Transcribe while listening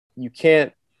you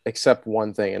can't accept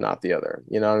one thing and not the other.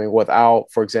 You know what I mean?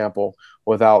 Without, for example,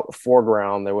 without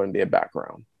foreground, there wouldn't be a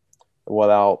background.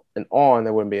 Without an on,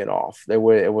 there wouldn't be an off.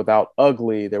 Without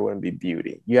ugly, there wouldn't be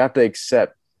beauty. You have to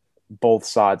accept both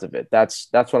sides of it. That's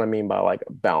what I mean by like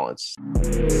a balance.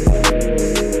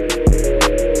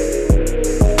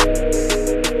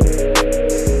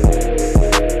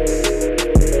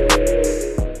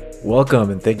 Welcome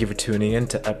and thank you for tuning in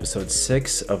to episode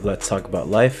 6 of Let's Talk About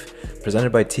Life,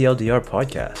 presented by TLDR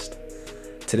Podcast.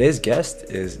 Today's guest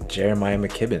is Jeremiah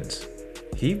McKibbins.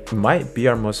 He might be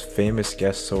our most famous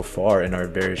guest so far in our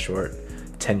very short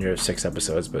tenure of 6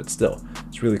 episodes, but still,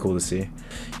 it's really cool to see.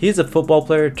 He's a football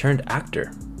player turned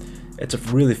actor. It's a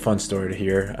really fun story to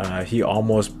hear. He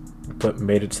almost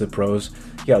made it to the pros.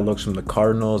 He got looks from the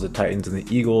Cardinals, the Titans, and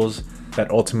the Eagles. That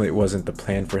ultimately wasn't the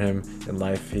plan for him in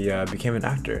life. He became an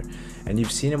actor, and you've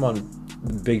seen him on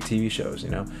big TV shows.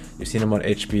 You've seen him on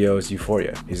HBO's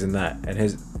Euphoria. He's in that, and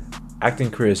his acting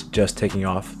career is just taking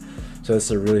off. So it's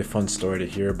a really fun story to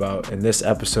hear about. In this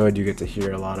episode, you get to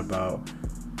hear a lot about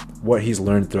what he's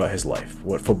learned throughout his life,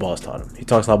 what football has taught him. He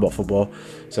talks a lot about football.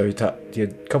 So he had a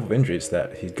couple of injuries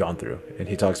that he's gone through, and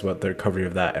he talks about the recovery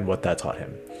of that and what that taught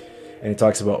him. And he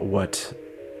talks about what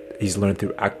he's learned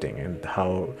through acting and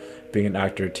how being an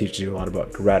actor teaches you a lot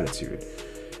about gratitude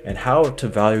and how to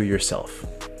value yourself.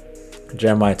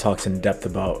 Jeremiah talks in depth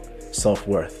about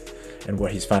self-worth and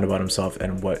what he's found about himself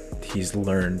and what he's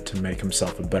learned to make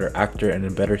himself a better actor and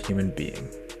a better human being.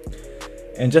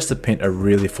 And just to paint a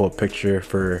really full picture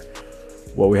for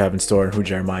what we have in store and who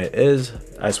Jeremiah is,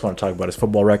 I just want to talk about his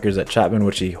football records at Chapman,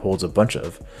 which he holds a bunch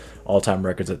of all-time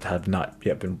records that have not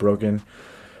yet been broken.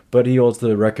 But he holds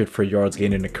the record for yards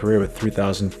gained in a career with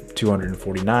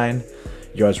 3,249,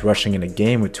 yards rushing in a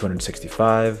game with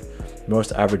 265,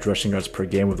 most average rushing yards per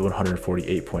game with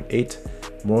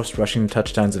 148.8, most rushing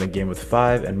touchdowns in a game with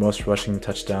 5, and most rushing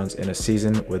touchdowns in a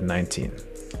season with 19.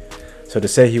 So to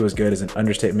say he was good is an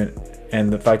understatement, and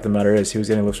the fact of the matter is he was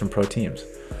getting looks from pro teams.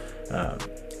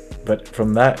 But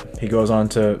from that, he goes on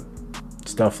to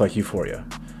stuff like Euphoria.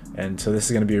 And so this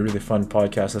is going to be a really fun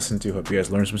podcast to listen to. Hope you guys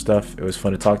learned some stuff. It was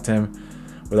fun to talk to him.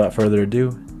 Without further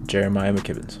ado, Jeremiah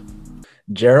McKibbins.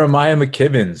 Jeremiah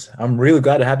McKibbins, I'm really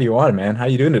glad to have you on, man. How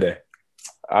you doing today?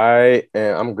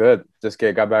 I'm good. Just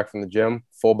got back from the gym,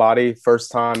 full body.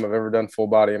 First time I've ever done full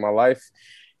body in my life.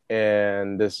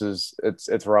 And it's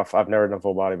rough. I've never done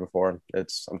full body before.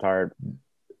 I'm tired.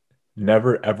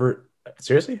 Never, ever?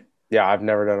 Seriously? Yeah, I've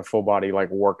never done a full body like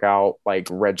workout, like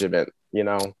regimen,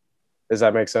 Does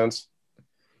that make sense?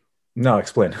 No,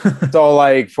 explain. So,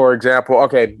 like, for example,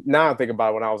 okay, now I think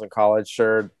about it, when I was in college,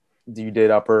 sure, you did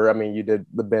you did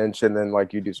the bench and then,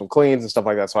 like, you do some cleans and stuff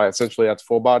like that. So, essentially, that's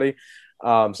full body.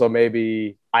 So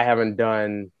maybe I haven't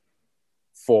done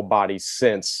full body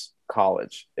since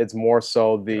college. It's more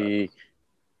so the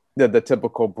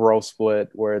typical bro split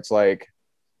where it's like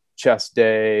chest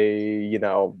day,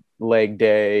 leg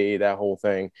day, that whole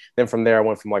thing. Then from there I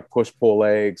went from like push pull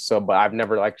legs. But I've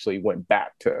never actually went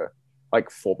back to like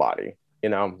full body.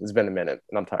 It's been a minute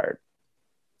and I'm tired.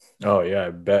 Oh yeah, I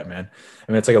bet, man.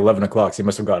 I mean, it's like 11 o'clock. So you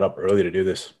must have got up early to do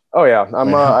this. Oh yeah.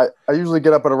 I usually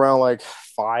get up at around like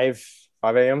 5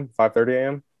 a.m., 5:30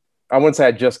 a.m. I wouldn't say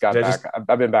I just got back.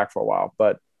 I've been back for a while,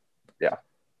 but yeah.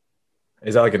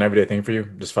 Is that like an everyday thing for you?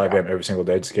 Just 5 a.m. every single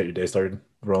day just to get your day started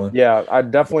rolling? Yeah, I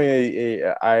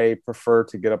prefer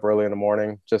to get up early in the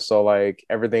morning just so like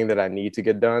everything that I need to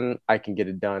get done, I can get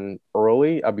it done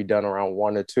early. I'll be done around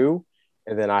 1 or 2.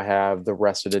 And then I have the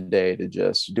rest of the day to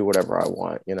just do whatever I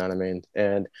want. You know what I mean?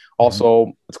 And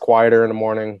also It's quieter in the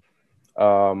morning.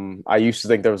 I used to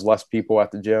think there was less people at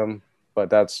the gym,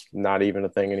 but that's not even a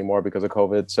thing anymore because of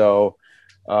COVID. So,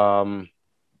 yeah,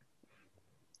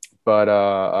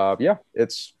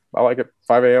 I like it.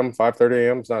 5 a.m., 5:30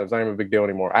 a.m. It's not even a big deal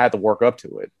anymore. I had to work up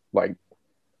to it. Like,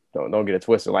 don't get it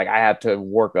twisted. Like, I had to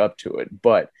work up to it.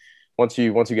 But once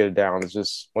you get it down, it's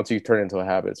just, once you turn it into a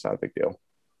habit, it's not a big deal.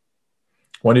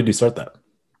 When did you start that?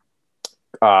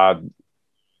 I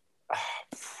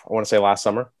want to say last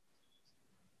summer.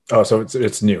 Oh, so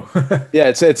it's new.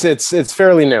 Yeah, it's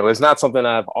fairly new. It's not something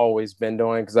I've always been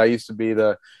doing because I used to be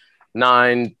the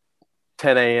 9,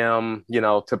 10 a.m.,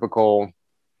 typical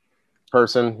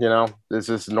person, this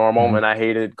is normal. And I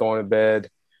hated going to bed.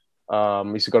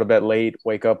 Used to go to bed late,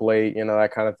 wake up late,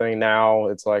 that kind of thing. Now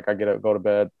it's like I go to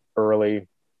bed early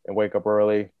and wake up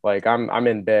early. Like I'm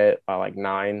in bed by like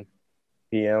 9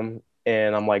 p.m.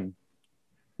 and I'm like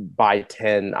by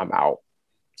 10 I'm out.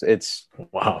 So it's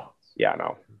wow. Yeah,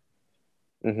 no.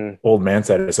 Old man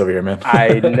status over here, man.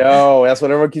 I know. That's what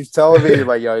everyone keeps telling me.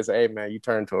 Like, yo, he's like, hey man, you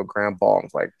turn into a grandpa. I'm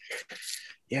like,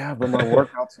 yeah, but my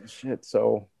workouts and shit.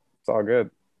 So It's all good.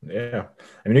 Yeah.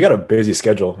 I mean, you got a busy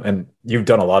schedule and you've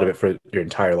done a lot of it for your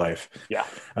entire life. Yeah.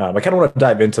 I kind of want to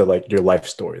dive into like your life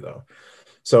story though.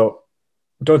 So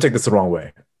don't take this the wrong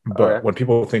way, but Okay. when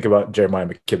people think about Jeremiah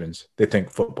McKibbins, they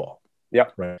think football,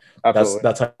 Yep. right? That's Absolutely.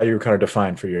 that's how you kind of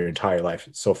defined for your entire life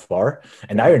so far.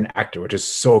 And now Mhm. you're an actor, which is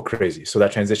so crazy. So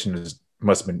that transition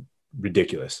must have been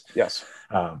ridiculous. Yes.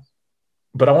 Um,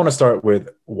 but I want to start with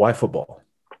why football?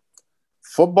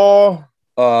 Football.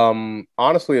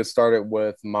 Honestly, it started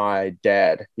with my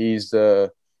dad. He's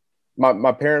the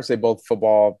my parents. They both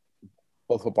football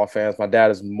fans. My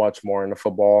dad is much more into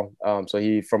football. So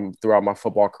he from throughout my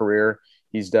football career,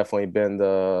 he's definitely been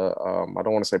the I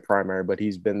don't want to say primary, but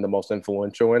he's been the most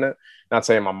influential in it. Not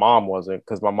saying my mom wasn't,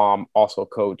 because my mom also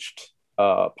coached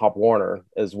Pop Warner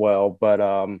as well, but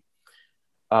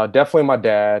definitely my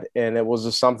dad. And it was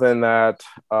just something that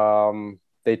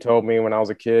they told me when I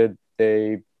was a kid.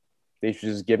 They should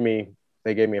just give me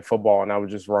they gave me a football and I would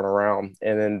just run around.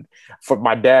 And then for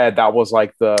my dad, that was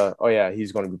like the, oh yeah,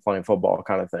 he's going to be playing football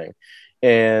kind of thing.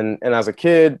 And as a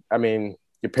kid, I mean,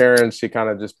 your parents, they kind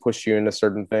of just push you into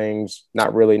certain things,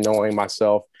 not really knowing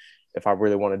myself if I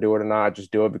really want to do it or not. I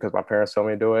just do it because my parents told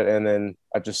me to do it. And then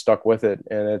I just stuck with it.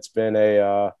 And it's been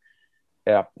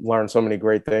yeah, learned so many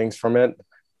great things from it,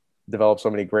 developed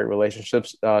so many great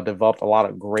relationships, developed a lot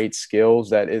of great skills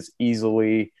that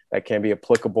can be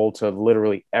applicable to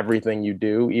literally everything you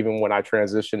do, even when I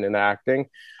transitioned into acting.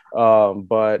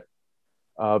 But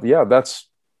yeah, that's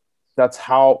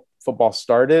how football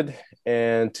started.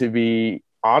 And to be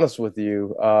honest with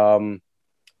you,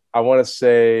 I want to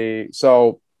say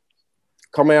so.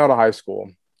 Coming out of high school,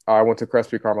 I went to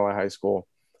Crespi Carmelite High School.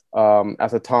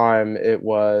 At the time, it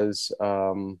was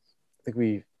I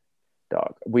think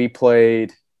we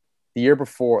played the year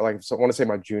before, like, so I want to say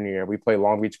my junior year, we played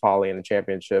Long Beach Poly in the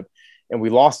championship, and we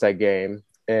lost that game.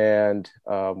 And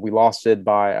we lost it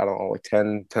by, I don't know, like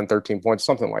 13 points,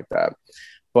 something like that.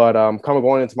 But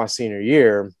going into my senior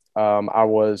year, I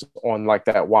was on like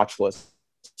that watch list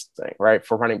thing, right,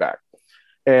 for running back.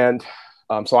 And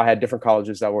so I had different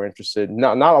colleges that were interested,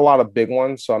 not a lot of big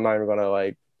ones. So I'm not even going to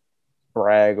like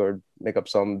brag or make up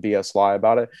some BS lie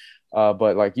about it.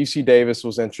 But like UC Davis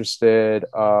was interested.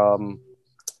 There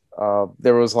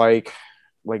was like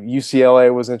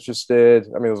UCLA was interested.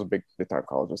 I mean, it was a big time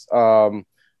colleges.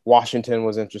 Washington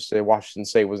was interested. Washington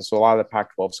State was, so a lot of the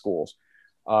Pac-12 schools,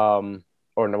 or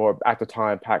no, at the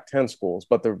time Pac-10 schools.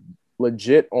 But the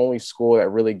legit only school that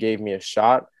really gave me a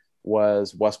shot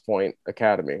was West Point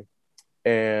Academy.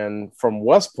 And from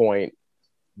West Point,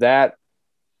 that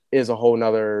is a whole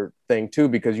nother thing too,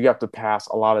 because you have to pass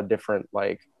a lot of different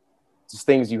like just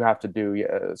things you have to do.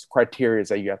 Yeah, it's criteria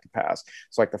that you have to pass.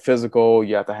 It's like the physical,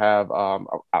 you have to have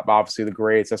obviously the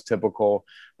grades, that's typical,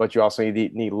 but you also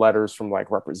need letters from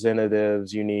like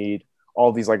representatives. You need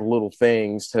all these like little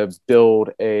things to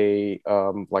build a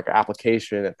like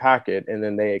application and packet, and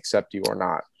then they accept you or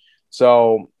not.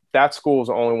 So that school is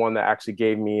the only one that actually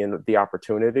gave me the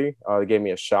opportunity. They gave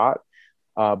me a shot.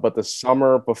 But the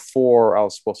summer before I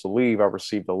was supposed to leave, I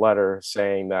received a letter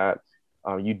saying that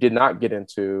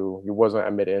you wasn't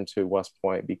admitted into West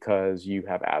Point because you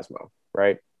have asthma,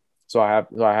 right? So I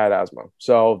had asthma.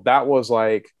 So that was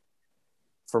like,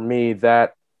 for me,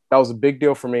 that was a big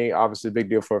deal for me. Obviously, a big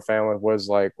deal for a family. Was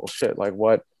like, well, shit, like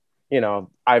what,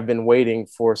 I've been waiting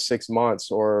for 6 months,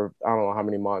 or I don't know how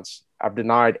many months. I've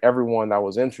denied everyone that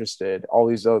was interested, all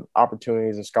these other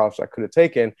opportunities and scholarships I could have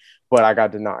taken, but I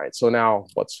got denied. So now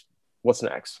what's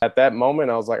next? At that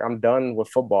moment, I was like, I'm done with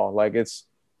football. Like it's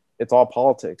all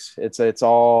politics. It's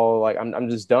all like, I'm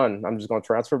just done. I'm just going to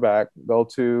transfer back, go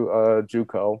to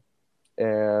JUCO,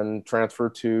 and transfer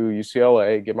to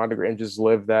UCLA, get my degree, and just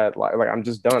live that life. Like I'm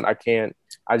just done. I can't.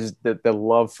 I just the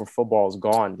love for football is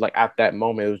gone. Like at that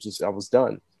moment, it was just I was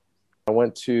done. I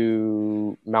went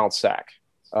to Mount Sac,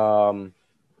 and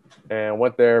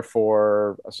went there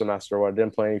for a semester where I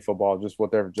didn't play any football. Just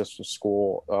went there just for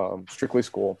school, strictly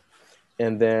school.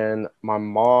 And then my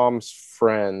mom's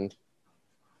friend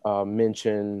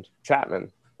mentioned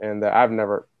Chapman, and that I've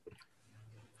never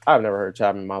heard of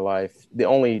Chapman in my life. The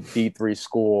only D3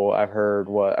 school I've heard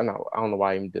was, I don't know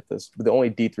why I even did this, but the only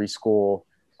D3 school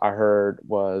I heard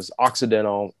was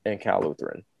Occidental and Cal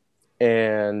Lutheran.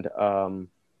 And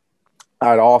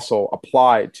I'd also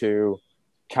applied to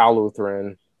Cal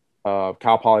Lutheran,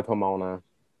 Cal Poly Pomona,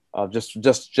 just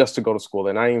to go to school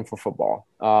there, not even for football.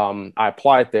 I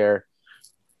applied there,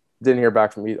 didn't hear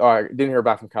back from didn't hear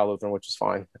back from Cal Lutheran, which is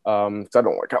fine. Because I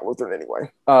don't like Cal Lutheran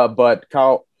anyway. But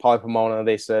Cal Poly Pomona,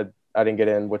 they said I didn't get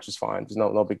in, which is fine. There's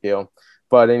no big deal.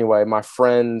 But anyway, my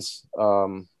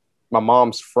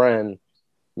mom's friend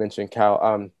mentioned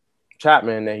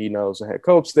Chapman, and he knows the head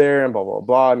coach there and blah, blah,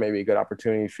 blah. Maybe a good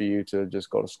opportunity for you to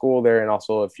just go to school there. And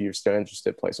also, if you're still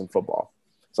interested, play some football.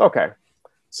 It's okay.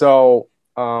 So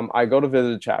I go to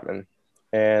visit Chapman,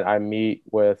 and I meet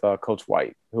with Coach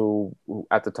White, who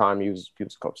at the time he was a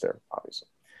coach there, obviously.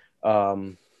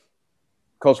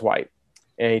 Coach White.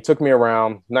 And he took me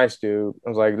around. Nice dude. I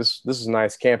was like, this is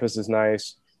nice. Campus is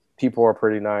nice. People are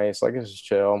pretty nice. Like, it's just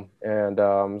chill. And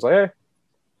I was like, hey,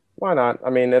 why not? I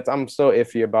mean, I'm still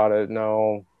iffy about it.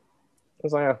 No. I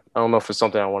was like, I don't know if it's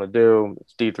something I want to do.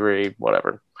 It's D3,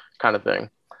 whatever kind of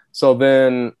thing. So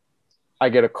then I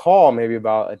get a call maybe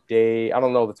about a day. I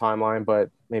don't know the timeline, but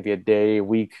maybe a day, a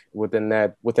week within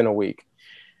a week.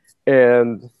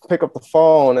 And pick up the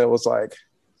phone. And it was like,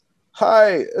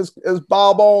 hi, it's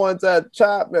Bob Owens at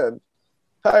Chapman.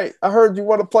 Hey, I heard you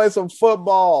want to play some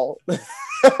football.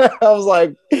 I was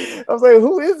like,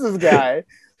 who is this guy?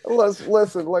 Let's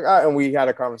listen. Like, and we had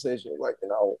a conversation. Like,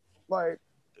 like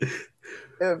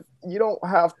if you don't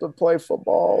have to play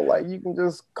football, like you can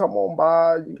just come on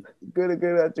by. You get a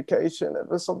good education.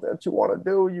 If it's something that you want to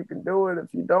do, you can do it.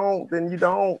 If you don't, then you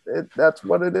don't. That's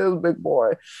what it is, big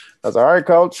boy. I was all right,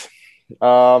 coach.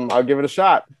 I'll give it a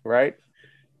shot. Right.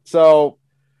 So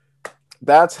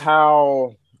that's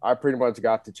how I pretty much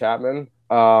got to Chapman.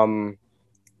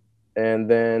 And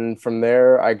then from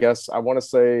there, I guess I want to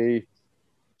say,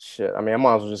 shit. I mean, I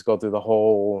might as well just go through the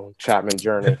whole Chapman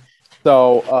journey.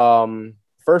 So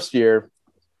first year,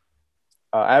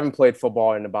 I haven't played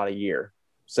football in about a year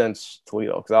since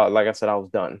Toledo. Because like I said, I was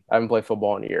done. I haven't played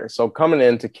football in a year. So coming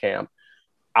into camp,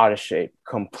 out of shape,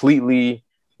 completely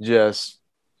just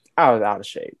I was out of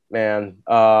shape, man.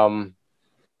 I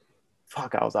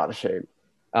was out of shape.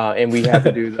 And we had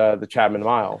to do the Chapman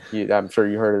Mile. I'm sure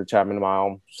you heard of the Chapman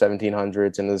Mile,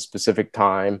 1700s in a specific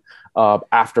time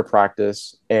after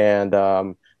practice. And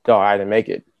no, I didn't make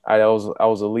it. I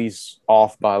was at least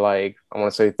off by like, I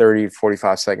want to say 30,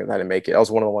 45 seconds. I didn't make it. I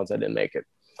was one of the ones that didn't make it.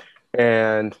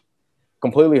 And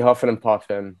completely huffing and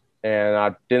puffing. And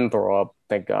I didn't throw up,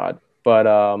 thank God. But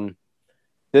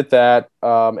did that.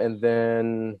 And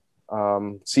then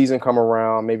season come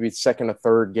around, maybe second or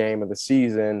third game of the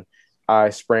season, I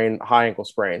sprained high ankle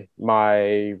sprain,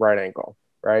 my right ankle,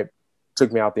 right?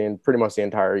 Took me out pretty much the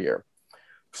entire year.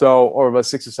 So, or about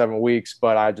 6 or 7 weeks,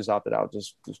 but I just opted out,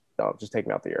 just take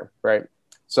me out the year, right?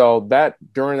 So that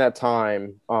during that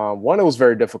time, one, it was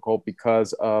very difficult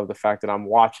because of the fact that I'm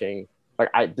watching,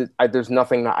 like there's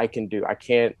nothing that I can do. I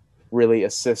can't really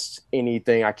assist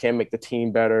anything. I can't make the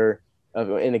team better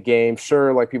in a game.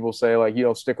 Sure, like people say, like,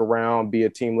 stick around, be a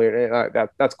team leader.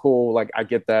 That's cool. Like I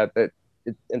get that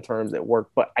in terms of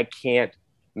work, but I can't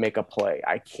make a play.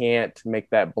 I can't make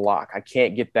that block. I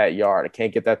can't get that yard. I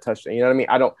can't get that touchdown. You know what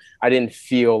I mean? I didn't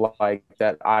feel like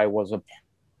that I was a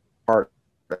part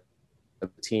of the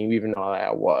team, even though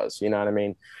I was, you know what I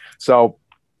mean? So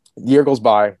the year goes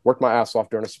by, work my ass off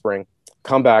during the spring,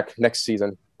 come back next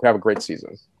season, we have a great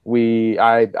season.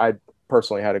 I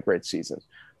personally had a great season.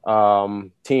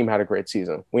 Team had a great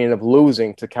season. We ended up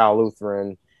losing to Cal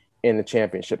Lutheran in the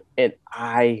championship. And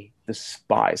I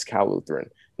despise Cal Lutheran,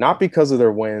 not because of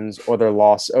their wins or their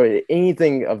loss or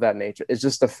anything of that nature. It's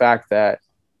just the fact that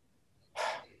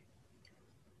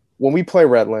when we play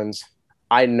Redlands,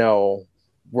 I know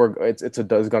it's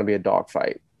going to be a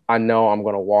dogfight. I know I'm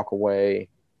going to walk away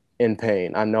in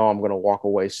pain. I know I'm going to walk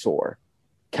away sore.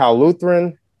 Cal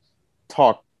Lutheran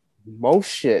talk most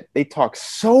shit. They talk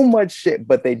so much shit,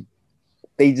 but they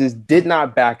just did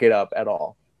not back it up at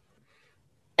all.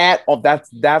 At all.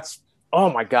 That's oh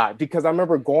my God. Because I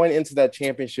remember going into that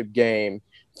championship game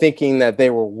thinking that they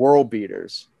were world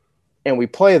beaters, and we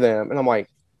play them, and I'm like,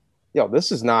 yo,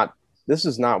 this is not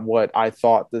what I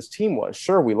thought this team was.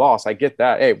 Sure, we lost. I get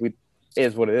that. Hey, it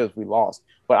is what it is. We lost.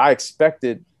 But I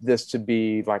expected this to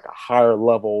be like a higher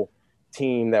level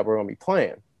team that we're going to be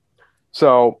playing.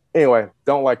 So anyway,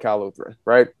 don't like Cal Lutheran,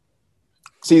 right?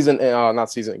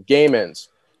 Game ends.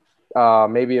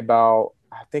 Maybe about,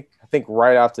 I think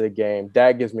right after the game,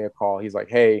 Dad gives me a call. He's like,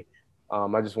 hey,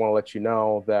 I just want to let you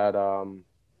know that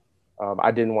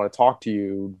I didn't want to talk to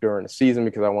you during the season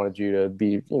because I wanted you to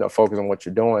be, focused on what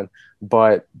you're doing.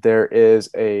 But there is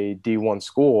a D1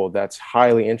 school that's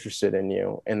highly interested in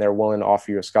you, and they're willing to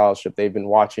offer you a scholarship. They've been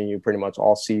watching you pretty much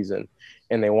all season,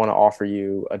 and they want to offer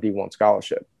you a D1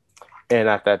 scholarship. And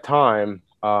at that time,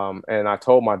 and I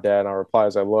told my dad, and I replied, I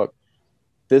was like, look,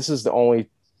 this is the only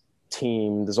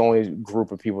team, there's only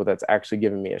group of people that's actually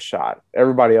giving me a shot.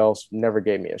 Everybody else never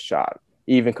gave me a shot.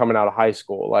 Even coming out of high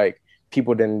school, like,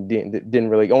 people didn't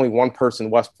really, only one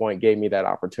person, West Point, gave me that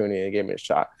opportunity and gave me a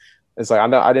shot. It's like,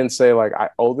 I didn't say like I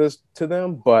owe this to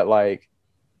them, but like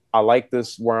I like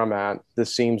this where I'm at.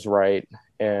 This seems right,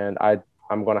 and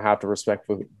I'm going to have to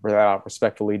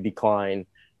respectfully decline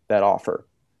that offer.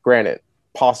 Granted,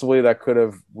 possibly that could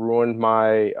have ruined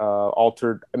my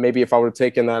altered. Maybe if I would have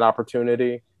taken that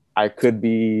opportunity, I could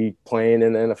be playing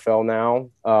in the NFL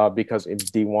now because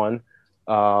it's D1.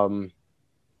 Um,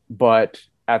 but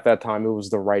at that time, it was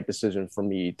the right decision for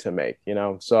me to make.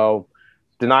 So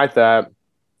denied that.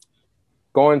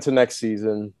 Going to next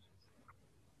season,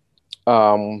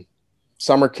 um,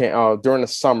 summer camp during the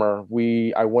summer,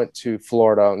 I went to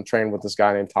Florida and trained with this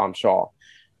guy named Tom Shaw.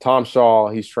 Tom Shaw,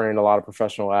 he's trained a lot of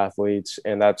professional athletes,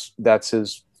 and that's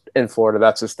his in Florida.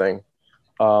 That's his thing.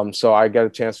 So I got a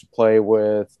chance to play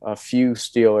with a few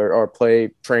Steelers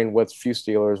or train with a few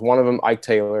Steelers. One of them, Ike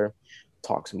Taylor,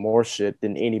 talks more shit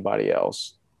than anybody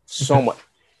else. So much.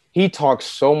 He talks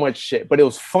so much shit, but it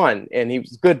was fun, and he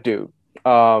was a good dude.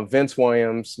 Vince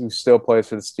Williams, who still plays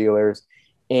for the Steelers,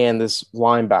 and this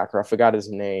linebacker, I forgot his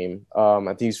name. I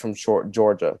think he's from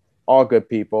Georgia. All good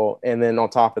people. And then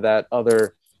on top of that,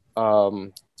 other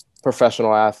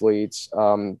professional athletes,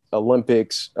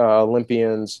 Olympians.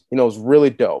 It was really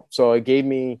dope. So it gave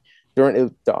me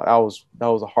that was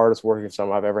the hardest working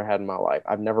summer I've ever had in my life.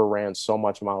 I've never ran so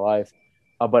much in my life,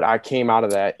 but I came out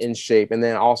of that in shape. And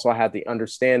then also I had the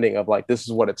understanding of like this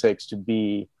is what it takes to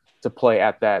play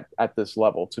at this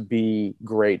level, to be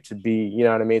great, to be, you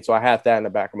know what I mean? So I had that in the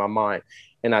back of my mind.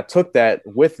 And I took that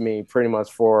with me pretty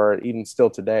much for even still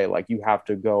today. Like you have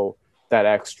to go that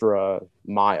extra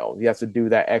mile. You have to do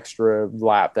that extra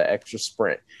lap, that extra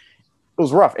sprint. It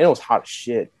was rough and it was hot as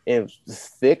shit. And it was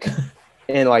thick.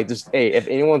 And like just, hey, if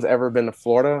anyone's ever been to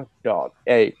Florida, dog,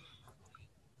 hey,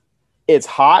 it's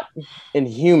hot and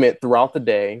humid throughout the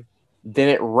day. Then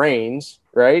it rains,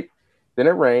 right? Then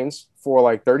it rains for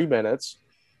like 30 minutes.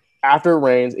 After it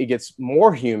rains, it gets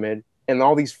more humid and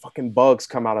all these fucking bugs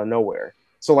come out of nowhere.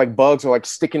 So like bugs are like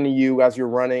sticking to you as you're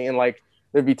running. And like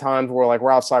there'd be times where like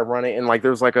we're outside running and like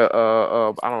there's like I don't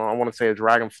know, I want to say a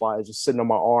dragonfly just sitting on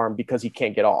my arm because he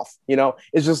can't get off.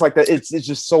 It's just like that. It's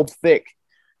just so thick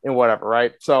and whatever,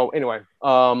 right? So anyway,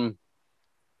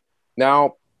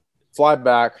 now fly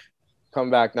back,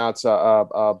 come back. Now it's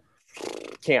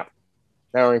camp.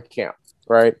 Now we're in camp,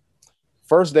 right?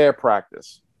 First day of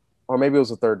practice, or maybe it was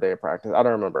the third day of practice. I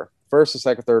don't remember. First or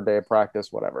second, third day of practice,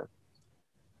 whatever.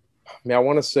 I mean, I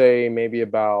want to say maybe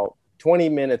about 20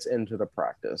 minutes into the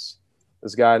practice,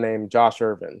 this guy named Josh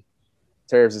Irvin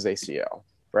tears his ACL,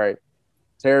 right?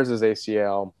 Tears his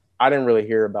ACL. I didn't really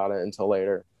hear about it until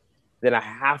later. Then a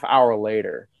half hour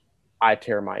later, I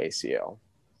tear my ACL.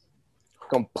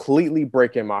 Completely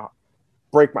break my,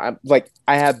 like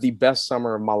I had the best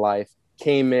summer of my life,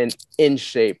 came in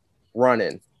shape,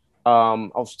 running. I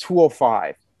was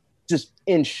 205, just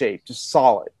in shape, just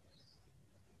solid.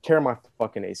 Tear my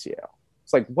fucking ACL.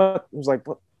 It's like, what? It was like,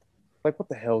 what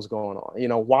the hell's going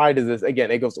on? Why did this, again,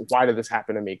 it goes, why did this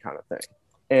happen to me kind of thing?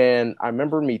 And I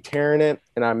remember me tearing it.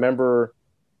 And I remember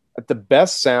the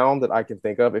best sound that I can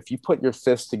think of, if you put your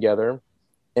fists together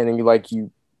and then you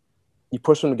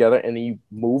push them together and then you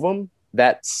move them,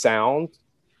 that sound,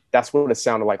 that's what it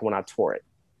sounded like when I tore it.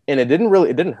 And it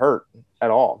didn't hurt at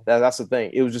all. That's the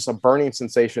thing. It was just a burning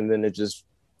sensation. Then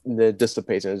it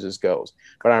dissipates and it just goes.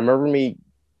 But I remember me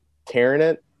tearing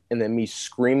it and then me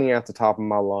screaming at the top of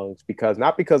my lungs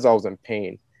not because I was in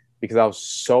pain, because I was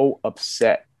so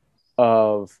upset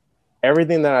of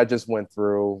everything that I just went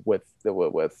through with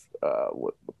the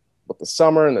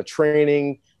summer and the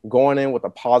training, going in with a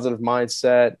positive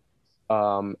mindset.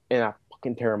 And I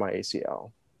fucking tear my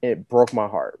ACL. It broke my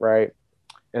heart, right?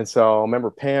 And so I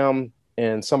remember Pam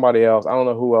and somebody else, I don't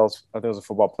know who else, I think it was a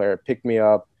football player, picked me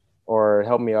up or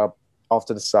helped me up off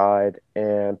to the side,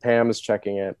 and Pam is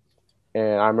checking it.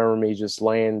 And I remember me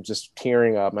just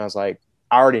tearing up. And I was like,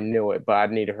 I already knew it, but I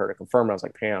needed her to confirm it. I was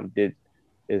like, Pam, did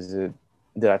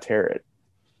I tear it?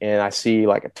 And I see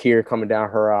like a tear coming down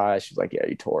her eye. She's like, yeah,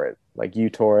 you tore it. Like you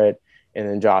tore it. And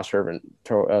then Josh Irvin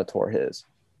tore his.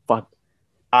 Fuck.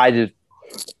 I just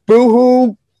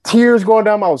boo-hoo, tears going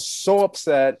down. I was so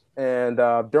upset. And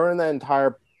during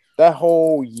that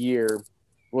whole year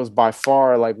was by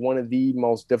far like one of the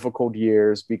most difficult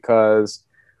years because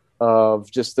of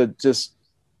just to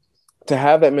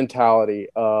have that mentality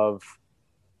of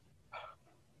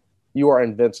you are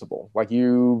invincible. Like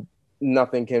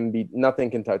nothing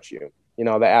can touch you.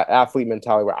 The athlete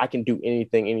mentality where I can do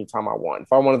anything, anytime I want.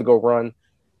 If I wanted to go run,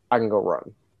 I can go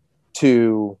run.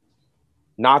 To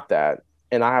not that.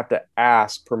 And I have to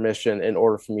ask permission in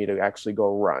order for me to actually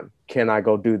go run. Can I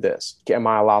go do this? Am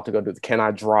I allowed to go do this? Can I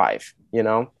drive?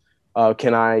 Can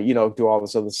I, do all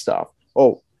this other stuff?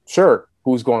 Oh, sure.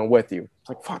 Who's going with you?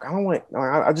 like, fuck, I don't want,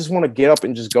 I just want to get up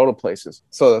and just go to places.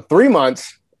 So the 3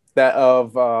 months that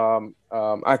of,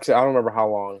 actually, I don't remember how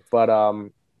long, but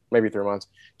maybe 3 months,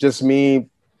 just me,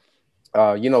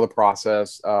 the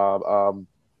process of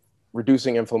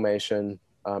reducing inflammation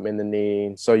in the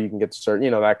knee so you can get certain,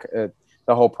 the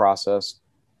whole process.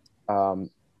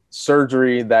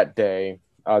 Surgery that day.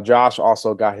 Josh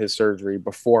also got his surgery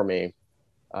before me.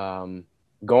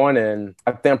 Going in,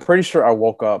 I'm pretty sure I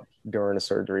woke up during the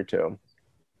surgery too.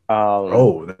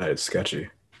 That is sketchy.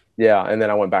 Yeah, and then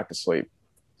I went back to sleep.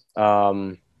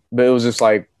 But it was just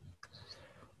like,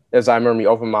 as I remember, me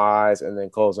open my eyes and then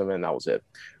close them, and that was it,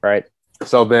 right?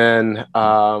 So then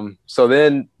the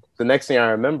next thing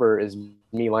I remember is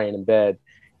me laying in bed,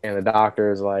 and the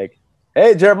doctor is like,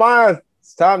 "Hey, Jeremiah,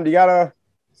 it's time to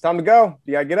go.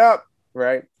 You gotta get up,"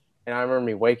 right? And I remember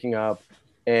me waking up,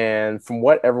 and from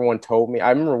what everyone told me,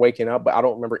 I remember waking up, but I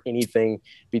don't remember anything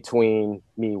between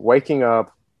me waking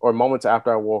up or moments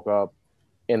after I woke up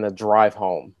and the drive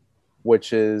home,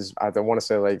 which is, I want to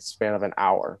say, like span of an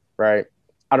hour, right?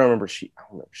 I don't remember shit,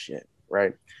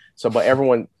 right? So, but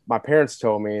my parents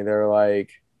told me, they're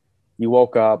like, you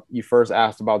woke up, you first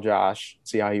asked about Josh,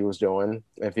 see how he was doing,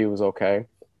 if he was okay.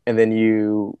 And then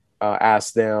you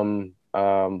asked them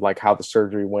like how the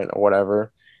surgery went or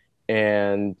whatever.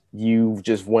 And you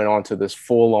just went on to this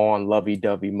full on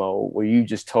lovey-dovey mode where you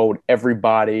just told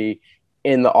everybody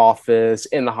in the office,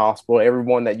 in the hospital,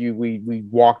 everyone that we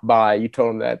walked by, you told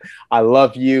them that I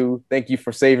love you. Thank you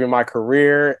for saving my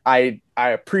career. I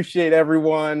appreciate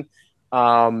everyone.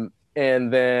 And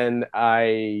then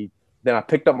I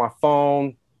picked up my phone.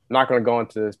 I'm not going to go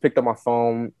into this. Picked up my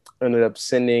phone, ended up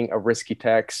sending a risky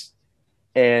text.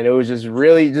 And it was just a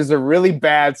really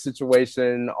bad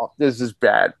situation. This is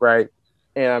bad, right?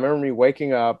 And I remember me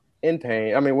waking up in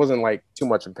pain. I mean, it wasn't like too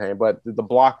much in pain, but the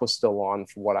block was still on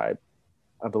from what I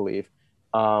believe.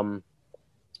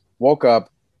 Woke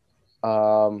up,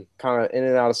 kind of in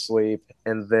and out of sleep.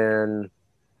 And then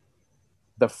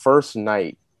the first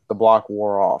night, the block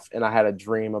wore off and I had a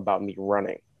dream about me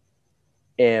running.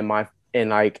 And I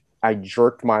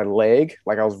jerked my leg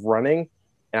like I was running.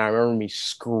 And I remember me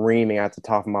screaming at the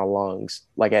top of my lungs,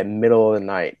 like at middle of the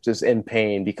night, just in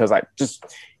pain because I just,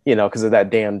 because of that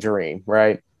damn dream.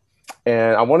 Right.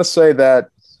 And I want to say that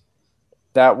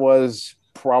was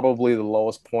probably the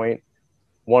lowest point,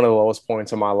 one of the lowest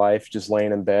points in my life, just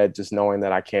laying in bed, just knowing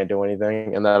that I can't do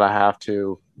anything and that I have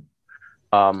to,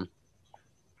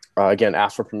 again,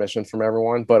 ask for permission from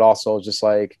everyone, but also just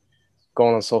like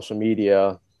going on social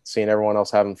media, seeing everyone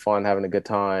else having fun, having a good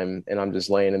time, and I'm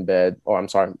just laying in bed,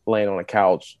 laying on a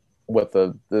couch with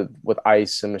with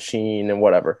ice and machine and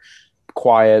whatever,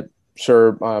 quiet.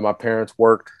 Sure, my parents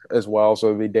worked as well, so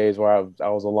there'd be days where I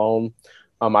was alone.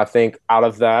 I think out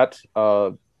of that,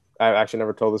 I've actually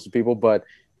never told this to people, but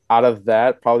out of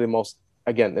that, probably the most,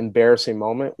 again, embarrassing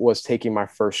moment was taking my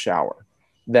first shower.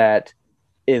 That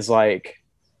is like,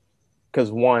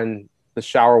 because one, the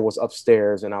shower was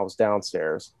upstairs and I was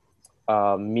downstairs.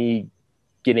 Me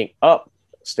getting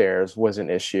upstairs was an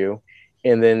issue.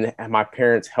 And then my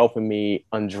parents helping me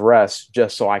undress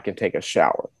just so I can take a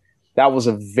shower. That was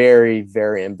a very,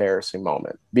 very embarrassing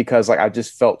moment because like I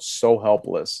just felt so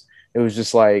helpless. It was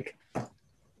just like,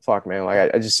 fuck, man.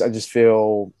 Like I just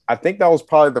feel, I think that was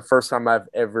probably the first time I've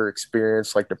ever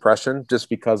experienced like depression, just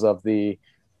because of I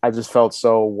just felt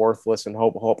so worthless and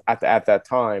hope at that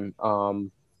time.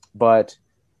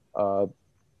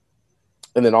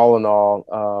 And then all in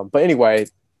all, but anyway,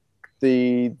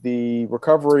 the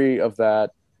recovery of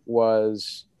that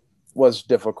was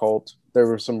difficult. There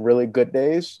were some really good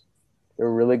days. There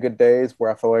were really good days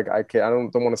where I feel like I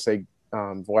don't want to say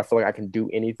where I feel like I can do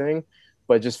anything,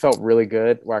 but it just felt really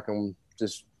good where I can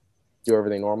just do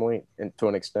everything normally and to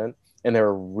an extent. And there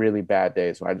were really bad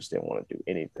days where I just didn't want to do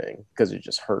anything because it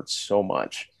just hurts so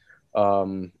much.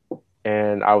 And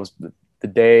I was the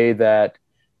day that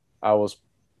I was,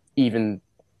 even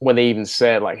when they even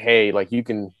said like, hey, like you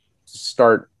can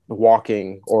start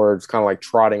walking or it's kind of like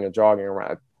trotting or jogging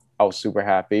around, I was super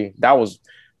happy. That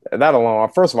alone,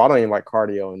 first of all, I don't even like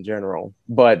cardio in general,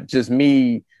 but just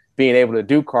me being able to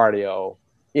do cardio,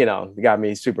 got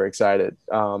me super excited.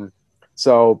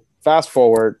 So fast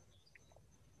forward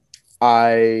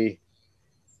to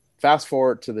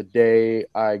the day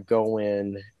I go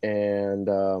in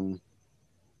and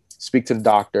speak to the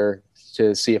doctor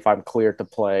to see if I'm cleared to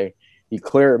play. He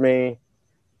cleared me,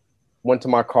 went to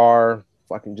my car,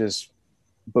 fucking just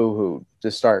boo-hooed,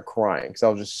 just started crying because I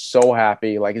was just so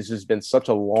happy. Like it's just been such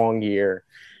a long year.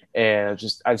 And I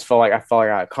just felt like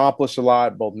I accomplished a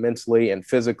lot, both mentally and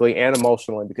physically and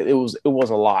emotionally, because it was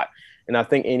a lot. And I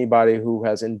think anybody who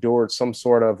has endured some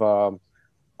sort of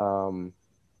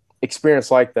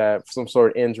experience like that, some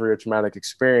sort of injury or traumatic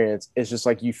experience, it's just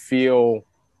like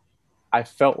I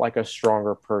felt like a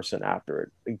stronger person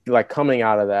after it. Like coming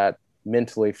out of that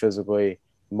mentally, physically,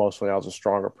 emotionally, I was a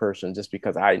stronger person just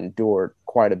because I endured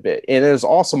quite a bit. And there's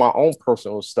also my own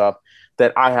personal stuff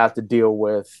that I have to deal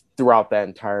with throughout that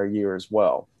entire year as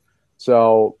well.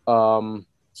 So,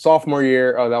 sophomore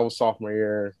year, that was sophomore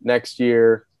year. Next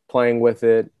year, playing with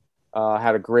it,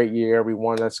 had a great year. We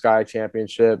won that Sky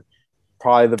Championship.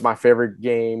 Probably my favorite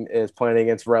game is playing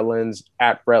against Redlands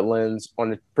at Redlands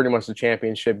on pretty much the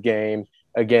championship game.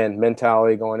 Again,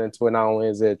 mentality going into it, not only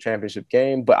is it a championship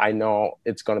game, but I know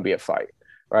it's going to be a fight,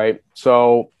 right?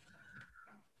 So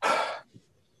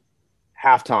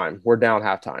halftime, we're down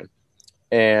halftime.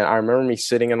 And I remember me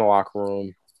sitting in the locker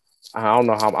room. I don't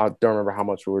remember how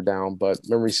much we were down, but I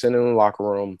remember me sitting in the locker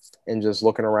room and just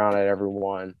looking around at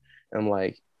everyone. And I'm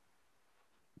like,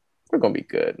 we're going to be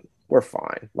good. We're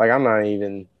fine. Like, I'm not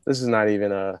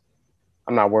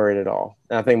worried at all.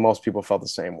 And I think most people felt the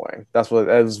same way. It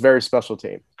was a very special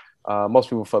team. Most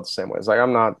people felt the same way. It's like,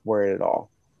 I'm not worried at all.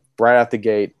 Right out the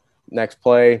gate, next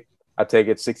play, I take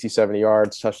it 60, 70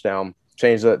 yards, touchdown,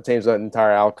 change the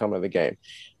entire outcome of the game.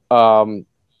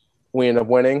 We end up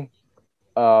winning.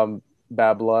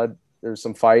 Bad blood. There's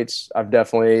some fights.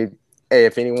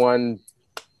 If anyone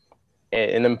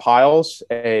in them piles,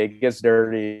 it gets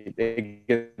dirty. It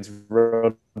gets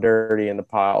real dirty in the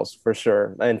piles for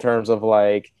sure. In terms of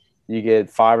like, you get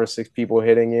 5 or 6 people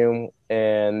hitting you,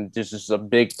 and just a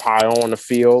big pile on the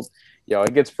field.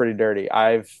 It gets pretty dirty.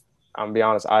 I'm gonna be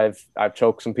honest. I've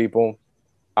choked some people.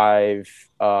 I've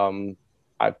punched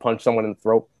someone in the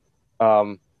throat.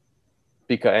 And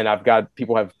I've got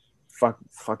people have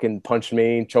fucking punched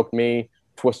me, choked me,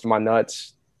 twisted my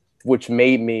nuts, which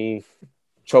made me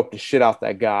choke the shit out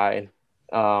that guy.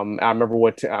 I remember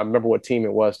what team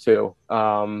it was too.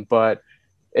 But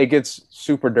it gets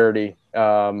super dirty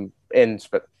in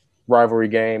rivalry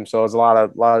game. So there's a lot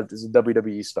of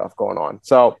WWE stuff going on.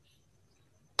 So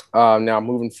now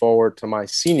moving forward to my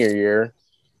senior year.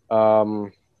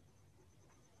 Coming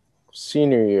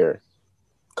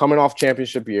off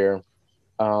championship year.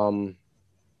 I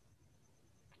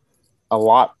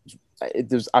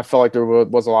felt like there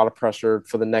was a lot of pressure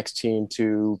for the next team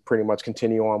to pretty much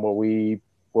continue on what we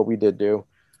did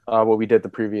the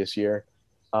previous year.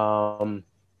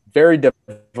 Very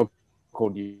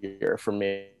difficult year for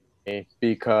me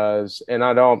because, and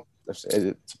I don't,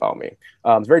 it's about me. It's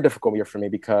a very difficult year for me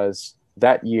because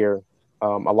that year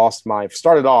I lost our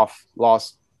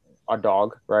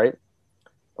dog, right?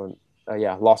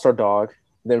 Lost our dog.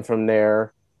 Then from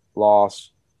there,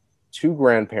 lost 2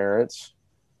 grandparents.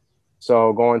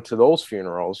 So going to those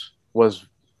funerals was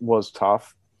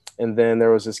tough. And then there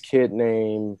was this kid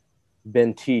named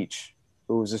Ben Teach,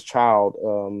 who was this child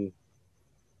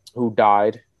who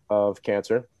died of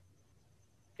cancer.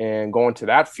 And going to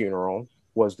that funeral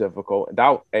was difficult.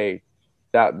 That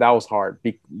was hard.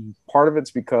 Part of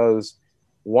it's because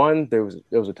one, there was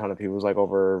a ton of people. It was like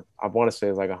over, I want to say it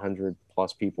was like 100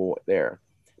 plus people there.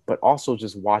 But also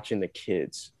just watching the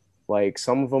kids. Like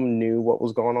some of them knew what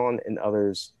was going on and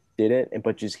others didn't.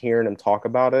 But just hearing them talk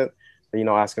about it,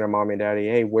 asking their mommy and daddy,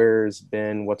 hey, where's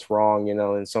Ben? What's wrong?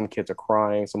 And some kids are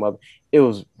crying. It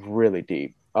was really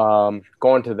deep.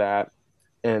 Going to that.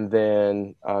 And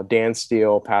then Dan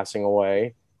Steele passing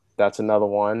away. That's another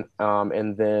one.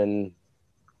 And then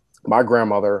my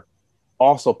grandmother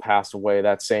also passed away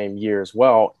that same year as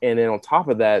well. And then on top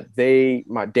of that,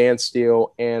 my Dan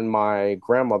Steele and my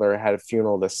grandmother had a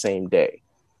funeral the same day.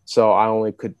 So I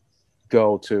only could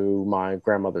go to my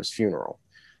grandmother's funeral.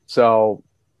 So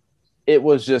it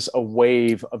was just a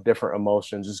wave of different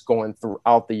emotions just going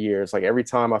throughout the years. Like every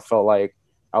time I felt like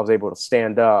I was able to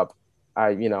stand up,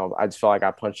 I just felt like I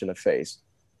punched in the face.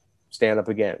 Stand up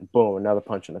again, boom, another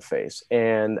punch in the face.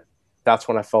 And that's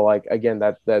when I felt like, again,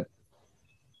 that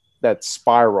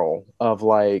spiral of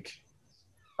like,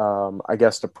 I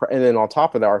guess, and then on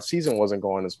top of that, our season wasn't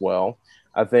going as well.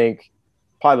 I think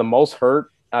probably the most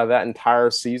hurt out of that entire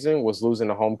season was losing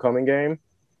the homecoming game,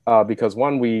 because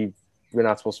one, we shouldn't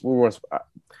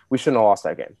have lost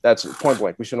that game. That's point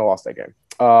blank. We shouldn't have lost that game.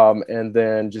 And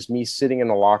then just me sitting in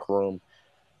the locker room.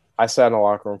 I sat in the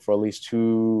locker room for at least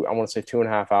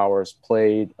 2.5 hours,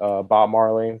 played Bob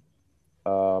Marley.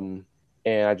 And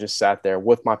I just sat there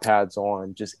with my pads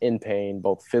on, just in pain,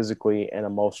 both physically and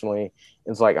emotionally.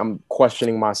 It's like I'm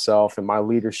questioning myself and my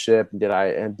leadership. Did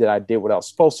I do what I was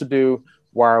supposed to do?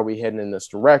 Why are we heading in this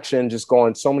direction? Just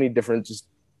going so many different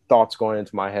thoughts going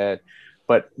into my head.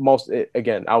 But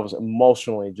I was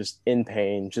emotionally just in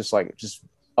pain, just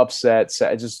upset,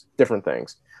 sad, just different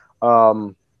things.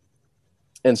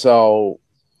 And so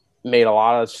made a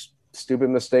lot of stupid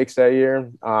mistakes that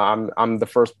year. I'm the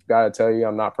first guy to tell you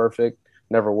I'm not perfect,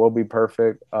 never will be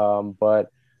perfect,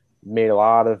 but made a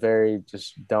lot of very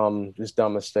just dumb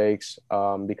mistakes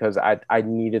because I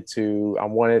needed to. I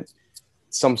wanted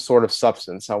some sort of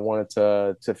substance. I wanted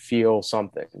to feel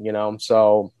something, you know.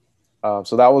 So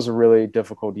that was a really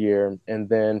difficult year, and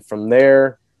then from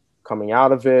there, coming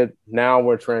out of it, now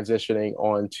we're transitioning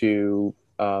on to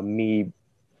me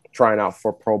trying out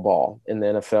for pro ball in the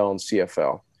NFL and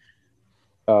CFL.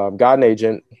 Got an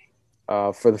agent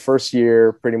for the first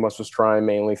year. Pretty much was trying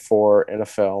mainly for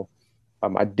NFL. I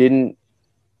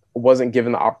wasn't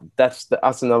given that's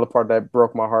another part that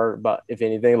broke my heart. But if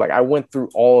anything, like I went through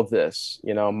all of this,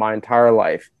 you know, my entire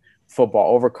life,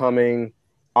 football, overcoming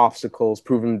obstacles,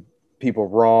 proving people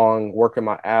wrong, working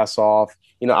my ass off.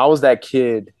 You know, I was that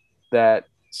kid that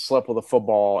slept with a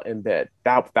football in bed.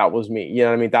 That was me. You know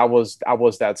what I mean? I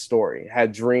was that story.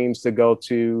 Had dreams to go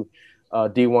to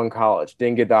D1 college,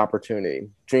 didn't get the opportunity.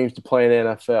 Dreams to play in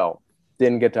the NFL,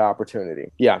 didn't get the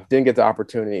opportunity. Yeah, didn't get the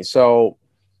opportunity. So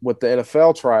with the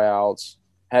NFL tryouts,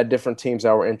 had different teams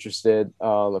that were interested.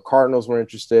 The Cardinals were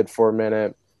interested for a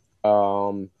minute.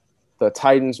 The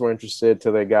Titans were interested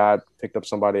till they got picked up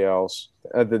somebody else.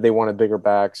 They wanted bigger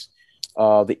backs.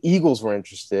 The Eagles were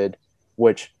interested,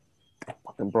 which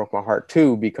fucking broke my heart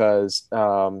too because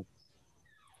I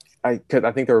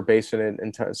think they were basing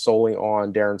it solely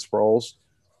on Darren Sproles,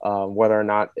 whether or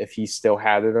not if he still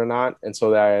had it or not. And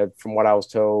so that, from what I was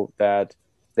told, that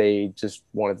they just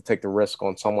wanted to take the risk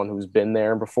on someone who's been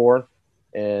there before,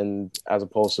 and as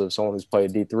opposed to someone who's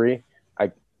played D3.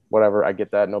 I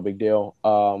get that, no big deal.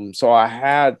 So I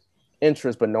had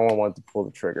interest, but no one wanted to pull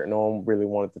the trigger. No one really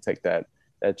wanted to take that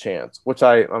chance, which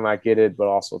I might get it, but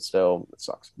also it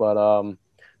sucks. But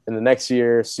in the next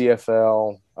year,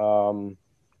 CFL,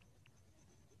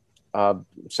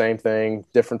 same thing,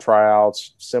 different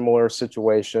tryouts, similar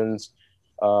situations.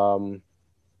 And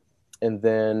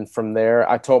then from there,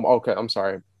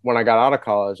 when I got out of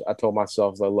college, I told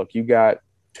myself, like, look, you got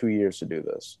 2 years to do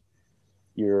this.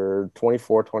 You're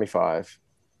 24, 25.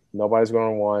 Nobody's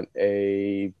going to want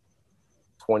a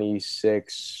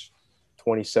 26,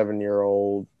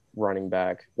 27-year-old running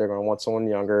back. They're going to want someone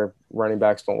younger. Running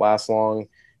backs don't last long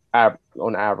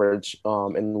on average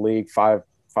in the league, 5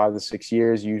 to 6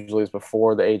 years. Usually it's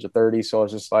before the age of 30. So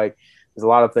it's just like there's a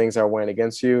lot of things that are weighing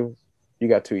against you. You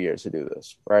got 2 years to do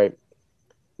this, right?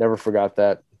 Never forgot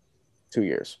that. 2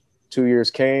 years. 2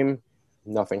 years came.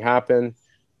 Nothing happened.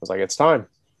 I was like, it's time.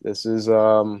 It's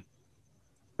time.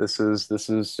 This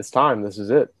is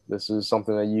it. This is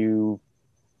something that you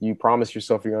promise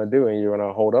yourself you're going to do, and you're going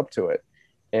to hold up to it.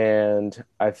 And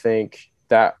I think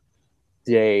that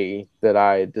day that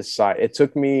I decided, it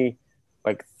took me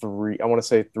like 3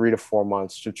 to 4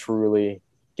 months to truly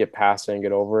get past it and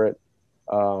get over it.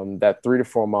 That 3 to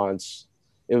 4 months,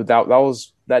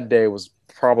 that day was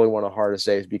probably one of the hardest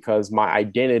days because my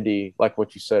identity, like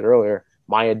what you said earlier,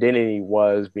 my identity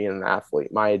was being an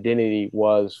athlete. My identity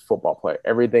was football player.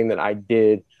 Everything that I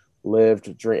did,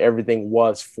 lived, dreamed, everything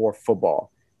was for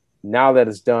football. Now that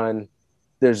it's done,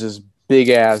 there's this big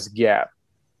ass gap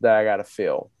that I got to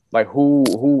fill. Like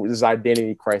who is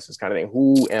identity crisis kind of thing?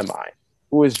 Who am I?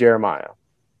 Who is Jeremiah?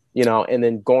 You know, and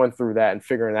then going through that and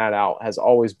figuring that out has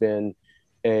always been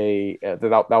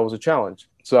that was a challenge.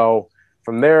 So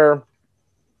from there,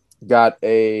 got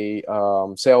a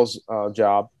sales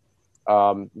job.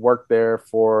 Worked there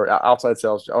for outside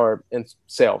sales or in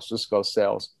sales, just go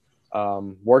sales.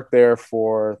 Worked there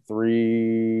for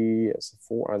 4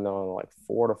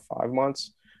 to 5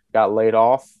 months. Got laid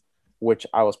off, which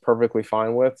I was perfectly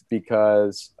fine with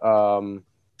because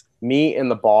me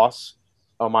and the boss,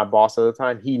 my boss at the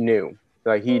time, he knew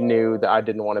that I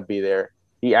didn't want to be there.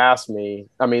 He asked me,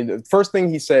 I mean, the first thing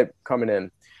he said coming in,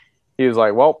 he was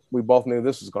like, well, we both knew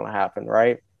this was going to happen,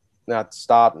 right? And I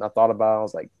stopped and I thought about it. I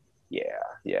was like,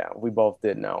 yeah, we both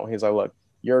did know. He's like, look,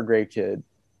 you're a great kid.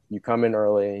 You come in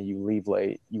early, you leave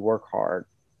late, you work hard,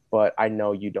 but I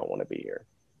know you don't want to be here.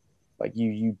 Like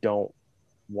you don't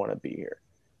want to be here.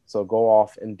 So go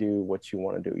off and do what you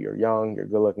want to do. You're young, you're a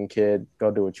good looking kid.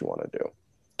 Go do what you want to do.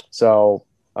 So,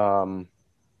 and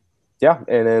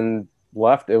then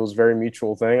left. It was a very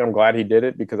mutual thing. I'm glad he did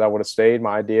it because I would have stayed.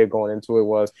 My idea going into it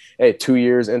was, hey, 2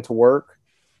 years into work,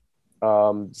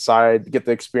 decide to get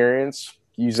the experience,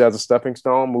 use it as a stepping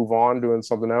stone, move on, doing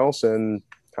something else, and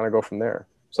kind of go from there.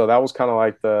 So that was kind of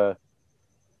like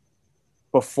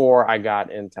before I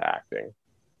got into acting.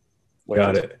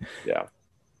 Got it. Yeah.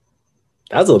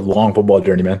 That's a long football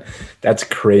journey, man. That's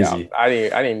crazy. Yeah, I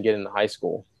didn't even get into high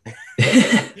school.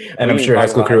 And I'm sure high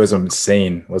school career was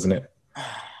insane, wasn't it?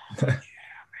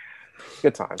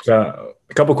 Good times. A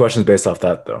couple questions based off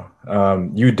that though.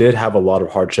 You did have a lot of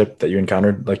hardship that you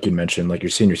encountered, like you mentioned, like your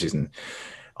senior season,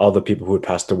 all the people who had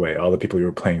passed away, all the people you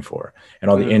were playing for, and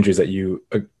all the Hmm. injuries that you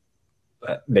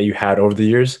had over the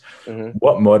years. Hmm.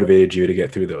 What motivated you to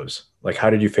get through those? Like, how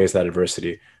did you face that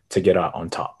adversity to get out on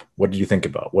top? What did you think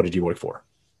about? What did you work for?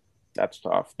 That's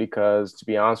tough because, to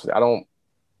be honest with you, I don't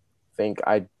think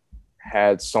I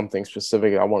had something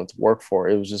specific I wanted to work for.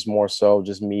 It was just more so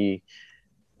just me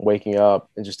waking up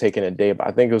and just taking it day by.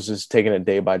 I think it was just taking it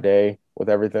day by day with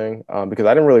everything, because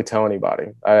I didn't really tell anybody.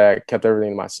 I kept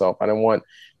everything to myself. I didn't want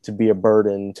to be a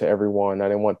burden to everyone. I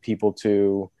didn't want people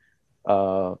to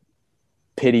uh,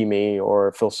 pity me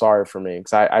or feel sorry for me,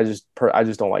 because I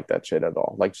just don't like that shit at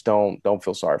all. Like, just don't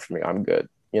feel sorry for me. I'm good,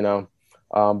 you know.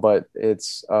 But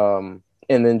it's and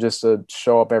then just to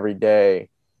show up every day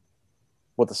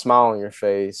with a smile on your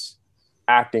face,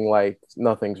 acting like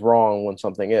nothing's wrong when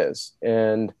something is.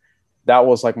 And that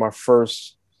was like my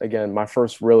first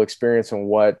real experience in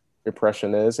what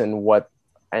depression is and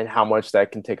how much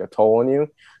that can take a toll on you.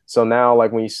 So now,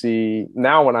 like when I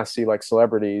see like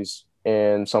celebrities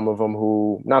and some of them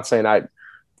who, not saying I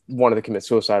wanted to commit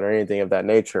suicide or anything of that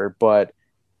nature, but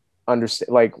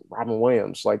understand, like Robin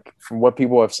Williams, like from what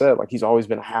people have said, like he's always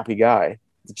been a happy guy,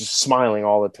 just smiling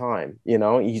all the time. You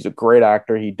know, he's a great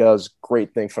actor. He does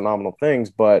great things, phenomenal things.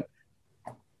 But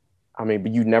I mean,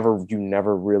 but you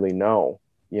never really know,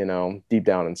 you know, deep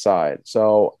down inside.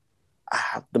 So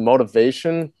the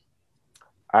motivation,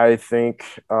 I think,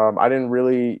 I didn't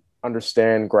really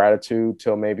understand gratitude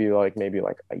till maybe like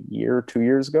a year, 2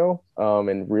 years ago,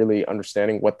 and really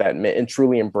understanding what that meant and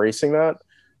truly embracing that.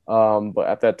 But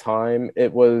at that time,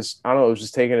 it was, I don't know, it was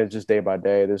just taking it just day by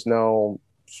day. There's no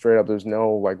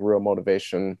like real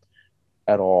motivation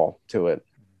at all to it.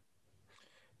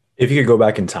 If you could go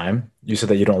back in time, you said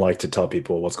that you don't like to tell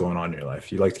people what's going on in your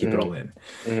life. You like to keep it Mm-hmm. all in.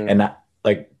 Mm-hmm. And that,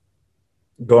 like,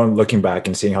 looking back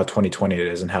and seeing how 2020 it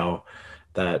is and how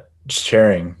that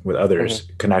sharing with Mm-hmm.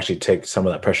 others can actually take some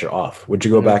of that pressure off. Would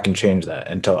you go Mm-hmm. back and change that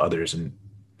and tell others and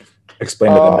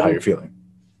explain to them how you're Um, feeling?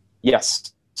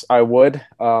 yes, I would.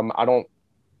 I'm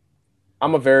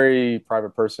a very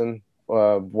private person.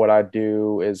 What I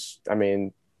do is, I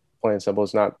mean, plain and simple,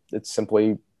 it's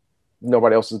simply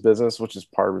nobody else's business, which is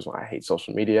part of the reason why I hate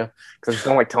social media, because I just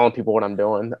don't like telling people what I'm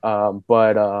doing.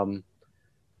 But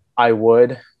I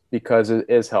would, because it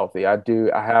is healthy. I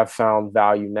have found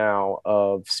value now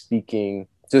of speaking,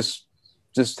 just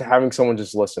having someone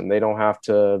just listen. They don't have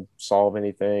to solve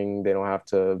anything. They don't have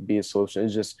to be a solution.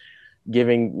 It's just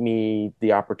giving me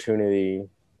the opportunity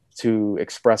to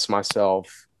express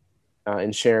myself,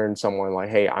 and sharing someone like,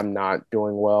 hey, I'm not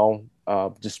doing well.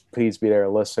 Just please be there to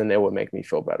listen. It would make me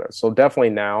feel better. So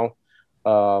definitely now,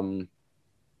 um,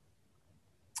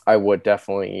 I would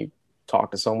definitely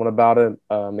talk to someone about it.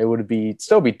 It would be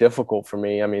still be difficult for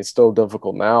me. I mean, it's still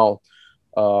difficult now.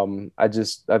 I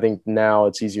think now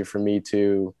it's easier for me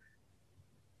to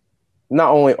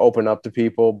not only open up to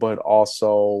people, but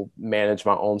also manage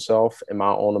my own self and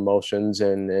my own emotions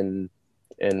and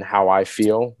how I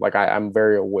feel. Like I'm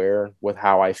very aware with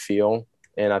how I feel.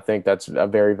 And I think that's a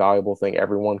very valuable thing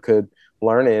everyone could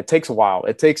learn. And it takes a while.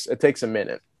 It takes a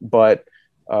minute. But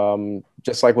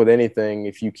just like with anything,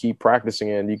 if you keep practicing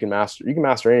it, you can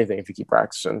master anything if you keep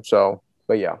practicing. So,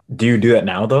 but yeah. Do you do that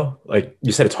now though? Like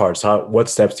you said, it's hard. So what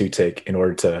steps do you take in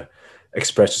order to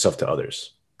express yourself to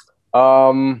others?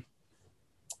 Um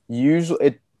Usually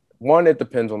it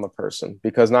depends on the person,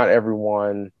 because not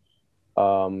everyone,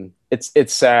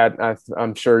 it's sad.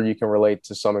 I'm sure you can relate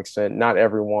to some extent. Not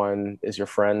everyone is your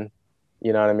friend.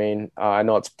 You know what I mean? I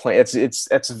know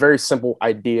it's a very simple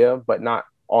idea, but not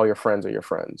all your friends are your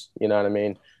friends. You know what I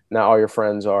mean? Not all your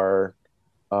friends are,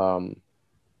 um,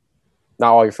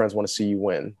 not all your friends want to see you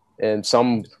win, and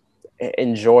some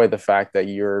enjoy the fact that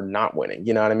you're not winning.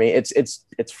 You know what I mean?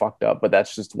 It's fucked up, but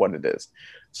that's just what it is.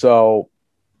 So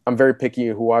I'm very picky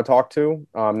who I talk to.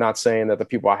 I'm not saying that the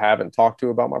people I haven't talked to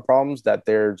about my problems, that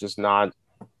they're just not.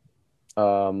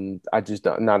 I just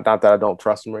don't, not that I don't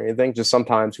trust them or anything. Just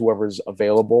sometimes whoever's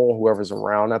available, whoever's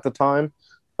around at the time.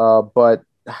 But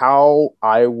how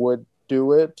I would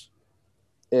do it,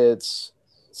 it's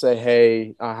say,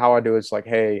 hey, how I do it's like,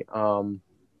 hey, I'm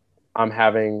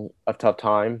having a tough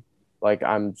time. Like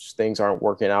things aren't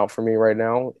working out for me right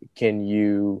now. Can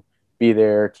you be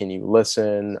there? Can you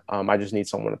listen? I just need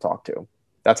someone to talk to.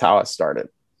 That's how I started.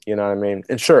 You know what I mean?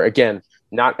 And sure, again,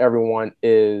 not everyone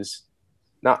is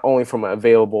not only from an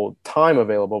available time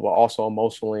available, but also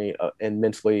emotionally and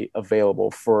mentally available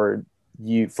for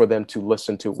them to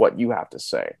listen to what you have to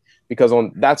say, because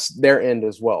on that's their end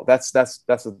as well. That's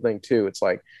the thing too. It's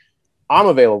like I'm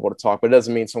available to talk, but it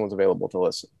doesn't mean someone's available to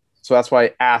listen. So that's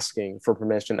why asking for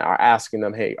permission or asking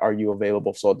them, hey, are you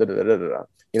available? So you know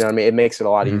what I mean? It makes it a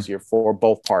lot easier for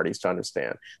both parties to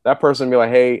understand. That person be like,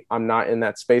 hey, I'm not in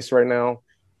that space right now.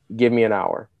 Give me an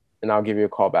hour and I'll give you a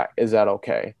call back. Is that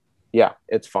okay? Yeah,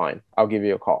 it's fine. I'll give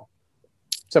you a call.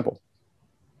 Simple.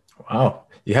 Wow.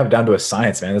 You have it down to a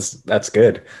science, man. That's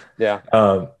good. Yeah.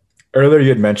 Earlier you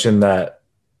had mentioned that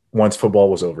once football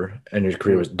was over and your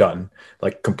career was done,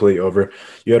 like completely over,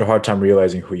 you had a hard time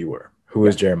realizing who you were. Who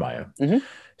is Jeremiah?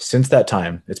 Since that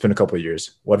time, it's been a couple of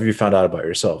years. What have you found out about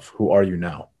yourself? Who are you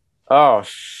now? Oh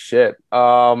shit.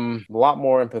 A lot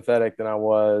more empathetic than I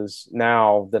was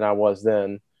now than I was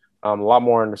then. A lot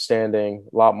more understanding,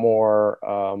 a lot more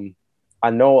I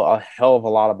know a hell of a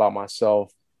lot about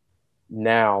myself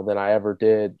now than I ever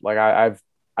did. Like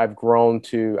I've grown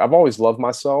to I've always loved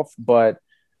myself, but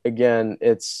again,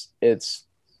 it's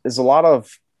a lot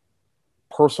of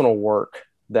personal work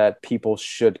that people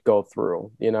should go through.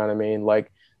 You know what I mean?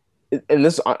 Like, and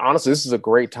this honestly, this is a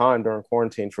great time during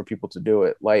quarantine for people to do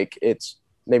it. Like, it's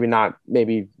maybe not,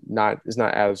 it's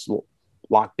not as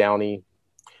lockdowny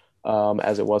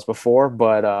as it was before,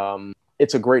 but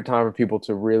it's a great time for people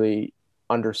to really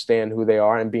understand who they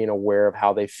are and being aware of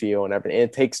how they feel and everything. And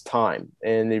it takes time,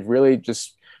 and it really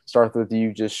just starts with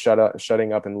you just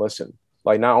shutting up and listen.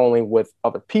 Like not only with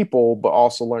other people, but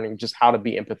also learning just how to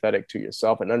be empathetic to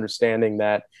yourself and understanding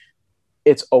that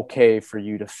it's okay for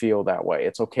you to feel that way.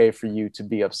 It's okay for you to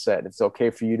be upset. It's okay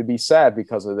for you to be sad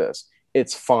because of this.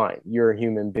 It's fine. You're a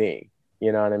human being.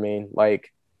 You know what I mean?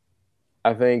 Like,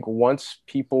 I think once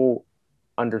people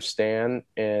understand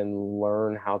and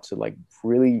learn how to like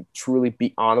really, truly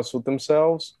be honest with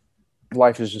themselves,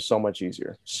 life is just so much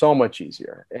easier.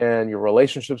 And your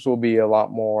relationships will be a lot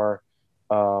more,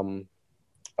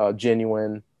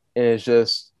 genuine. And it's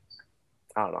just,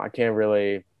 I don't know, I can't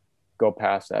really go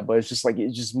past that, but it's just like,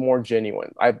 it's just more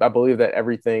genuine. I believe that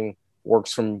everything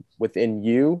works from within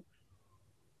you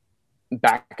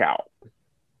back out,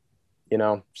 you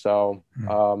know? So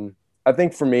I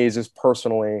think for me is just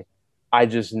personally, I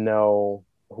just know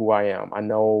who I am. I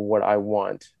know what I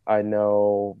want. I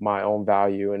know my own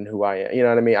value and who I am. You know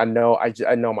what I mean?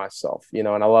 I know myself, you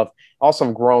know, and also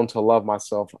I've grown to love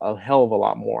myself a hell of a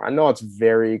lot more. I know it's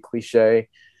very cliche,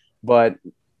 but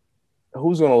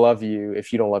who's going to love you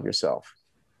if you don't love yourself?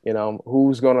 You know,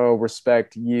 who's going to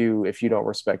respect you if you don't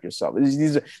respect yourself?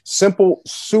 These are simple,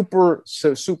 super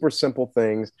simple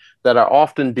things that are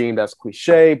often deemed as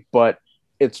cliche, but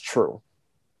it's true.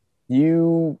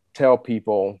 You tell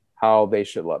people how they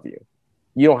should love you.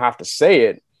 You don't have to say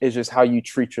it. It's just how you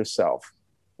treat yourself,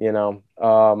 you know?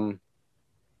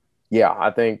 Yeah,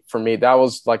 I think for me, that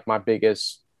was the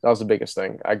biggest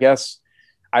thing. I guess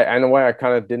in a way, I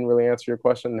kind of didn't really answer your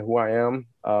question, who I am.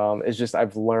 It's just, I'm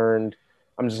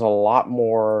just a lot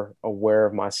more aware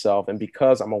of myself. And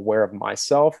because I'm aware of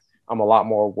myself, I'm a lot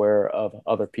more aware of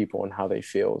other people and how they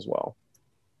feel as well.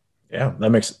 Yeah,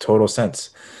 that makes total sense.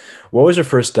 What was your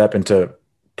first step into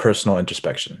personal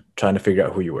introspection, trying to figure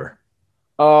out who you were?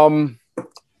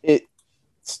 It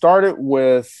started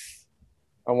with,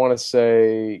 I want to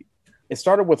say, it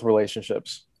started with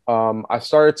relationships. I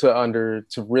started to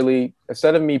really,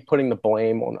 instead of me putting the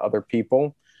blame on other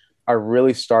people, I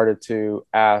really started to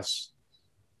ask,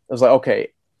 I was like, okay,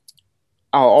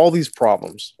 all these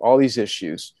problems, all these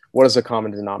issues, what is the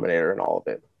common denominator in all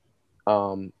of it?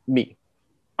 Me.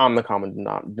 I'm the common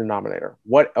denominator.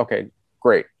 Okay,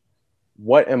 great.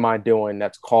 What am I doing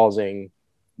that's causing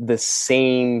the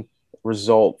same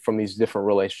result from these different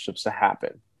relationships to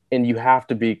happen? And you have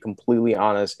to be completely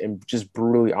honest and just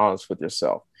brutally honest with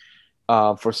yourself.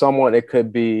 For someone, it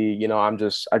could be, you know, I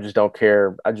just don't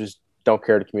care. I just don't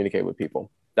care to communicate with people.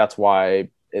 That's why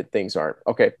things aren't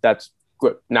okay. That's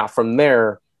good. Now from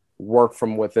there, work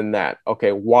from within that.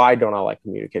 Okay, why don't I like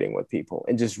communicating with people?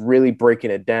 And just really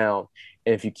breaking it down.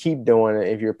 And if you keep doing it,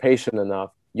 if you're patient enough,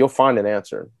 you'll find an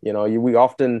answer. You know, we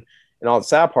often, and all the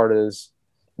sad part is,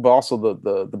 but also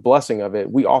the blessing of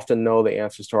it, we often know the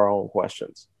answers to our own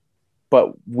questions,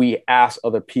 but we ask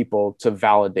other people to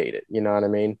validate it. You know what I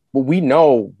mean? But we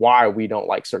know why we don't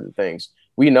like certain things.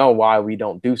 We know why we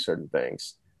don't do certain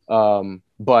things.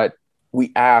 But we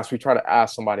try to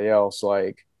ask somebody else,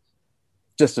 like,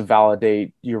 just to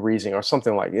validate your reasoning or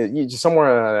something like it, just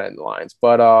somewhere in the lines.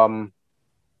 But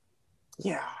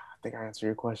yeah, I think I answered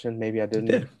your question. Maybe I didn't.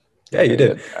 You did. Yeah, you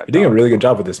did. You're doing a really good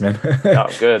job with this, man. Oh,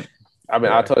 good.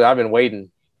 I told you, I've been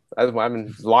waiting. I've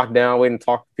been locked down, waiting to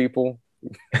talk to people.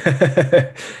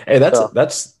 Hey, So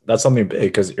that's something big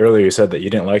because earlier you said that you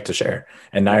didn't like to share,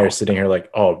 and now you're no, sitting here like,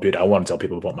 oh, dude, I want to tell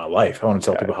people about my life. I want to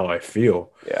tell yeah, people how I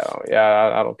feel.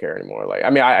 yeah. I don't care anymore. Like, I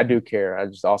mean, I do care. I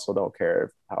just also don't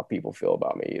care how people feel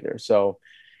about me either. So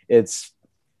it's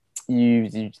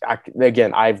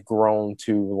again, I've grown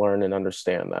to learn and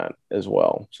understand that as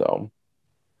well. So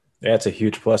Yeah, it's a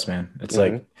huge plus, man. It's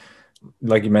mhm.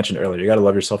 like you mentioned earlier, you got to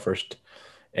love yourself first,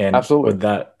 and Absolutely,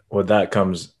 with that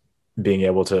comes being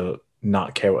able to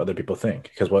not care what other people think,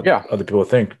 because what yeah. other people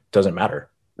think doesn't matter.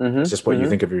 It's Hmm. just what you Hmm.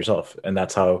 think of yourself, and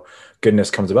that's how goodness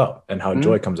comes about and how Hmm.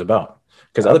 joy comes about.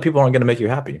 Because other Yep. people aren't going to make you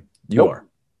happy. You Nope. are.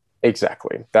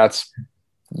 Exactly. That's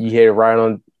you hit it right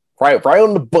on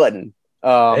the button. Hey,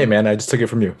 Um, man, I just took it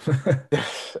from you.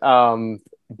 um,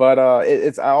 but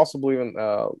it's I also believe in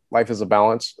life is a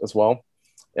balance as well,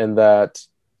 and that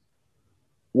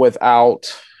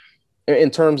without in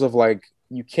terms of like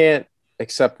you can't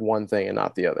accept one thing and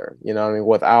not the other. You know what I mean?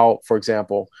 Without, for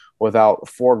example, without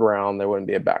foreground, there wouldn't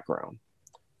be a background.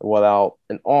 Without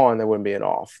an on, there wouldn't be an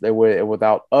off. There would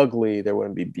without ugly, there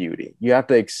wouldn't be beauty. You have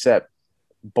to accept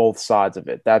both sides of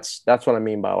it. That's what I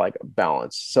mean by like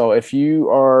balance. So if you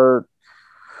are,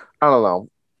 I don't know,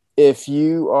 if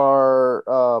you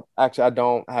are actually I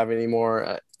don't have any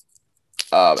more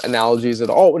analogies at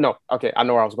all. No, okay, I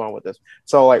know where I was going with this.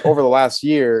 So like over the last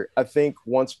year, I think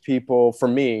once people, for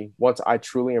me, once I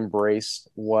truly embrace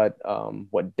what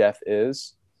death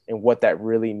is and what that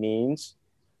really means,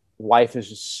 life is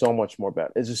just so much more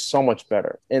better. It's just so much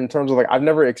better in terms of like I've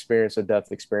never experienced a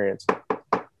death experience.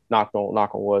 Knock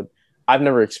on wood. I've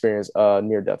never experienced a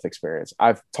near death experience.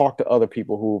 I've talked to other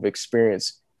people who've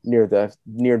experienced near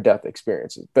death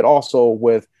experiences, but also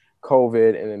with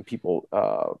COVID and then people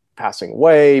passing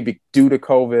away due to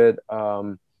COVID.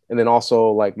 And then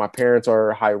also like my parents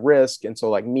are high risk, and so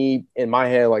like me in my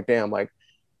head, like damn, like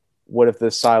what if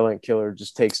this silent killer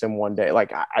just takes them one day?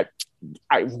 Like I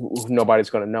nobody's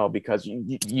gonna know because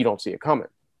you don't see it coming.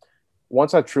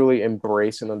 Once I truly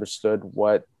embraced and understood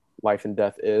what life and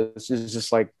death is, it's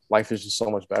just like life is just so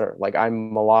much better. Like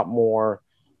I'm a lot more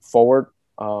forward,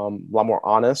 a lot more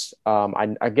honest.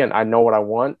 I know what I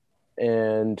want,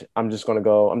 and I'm just gonna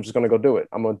go. I'm just gonna go do it.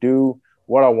 I'm gonna do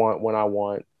what I want when I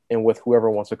want, and with whoever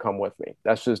wants to come with me.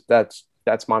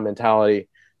 That's my mentality.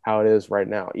 How it is right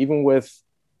now. Even with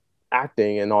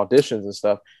acting and auditions and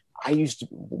stuff,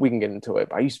 we can get into it.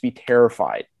 But I used to be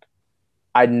terrified.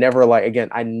 I never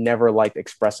liked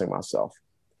expressing myself.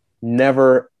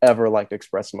 Never ever liked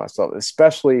expressing myself,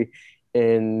 especially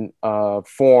in a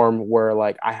form where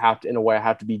like in a way, I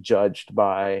have to be judged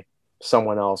by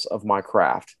someone else of my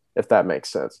craft, if that makes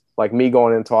sense. Like me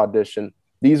going into audition,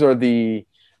 these are the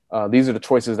these are the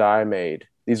choices that I made.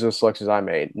 These are the selections I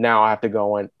made. Now I have to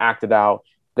go and act it out.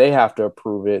 They have to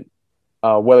approve it.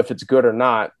 Whether if it's good or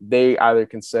not, they either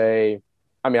can say,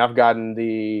 I mean, I've gotten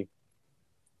the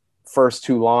first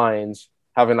two lines,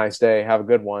 have a nice day, have a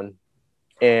good one.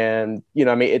 And you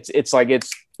know, I mean, it's like,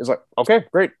 okay,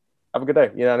 great, have a good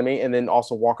day. You know what I mean? And then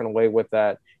also walking away with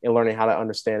that and learning how to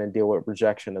understand and deal with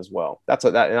rejection as well.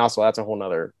 And also that's a whole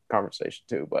nother conversation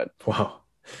too. But Wow.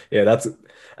 Yeah,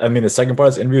 I mean, the second part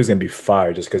of this interview is going to be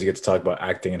fire just because you get to talk about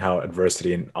acting and how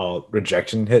adversity and all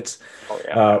rejection hits. oh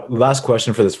yeah. Last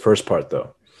question for this first part,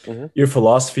 though. Mm-hmm. Your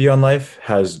philosophy on life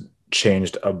has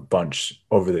changed a bunch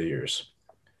over the years.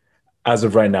 As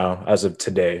of right now, as of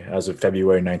today, as of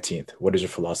February 19th, what is your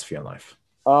philosophy on life?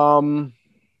 Um,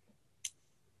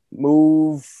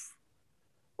 move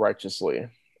righteously,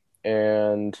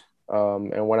 and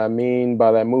and what I mean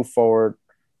by that, move forward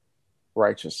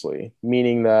righteously,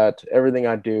 meaning that everything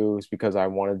I do is because I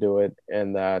want to do it,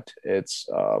 and that it's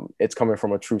coming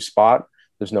from a true spot.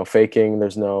 There's no faking.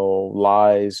 There's no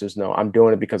lies. There's no. I'm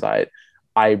doing it because I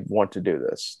want to do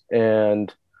this,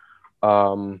 and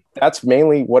that's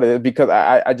mainly what it is. Because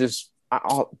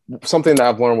something that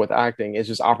I've learned with acting is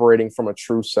just operating from a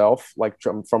true self, like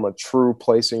from a true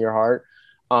place in your heart.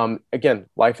 Again,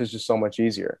 life is just so much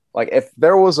easier. Like if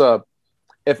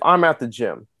I'm at the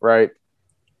gym, right,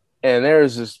 and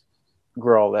there's this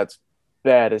girl that's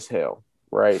bad as hell,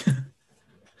 right?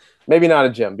 Maybe not a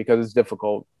gym because it's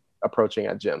difficult approaching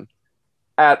at gym.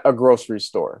 At a grocery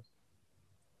store,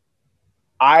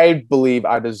 I believe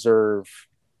I deserve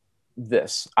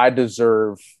this. I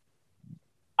deserve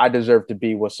to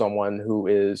be with someone who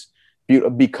is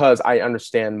beautiful because I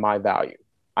understand my value.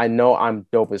 I know I'm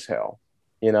dope as hell.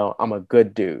 You know, I'm a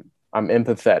good dude. I'm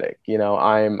empathetic. You know,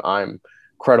 I'm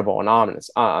credible and honest.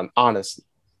 I'm honest.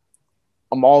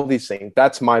 I'm all these things.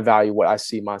 That's my value. What I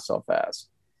see myself as.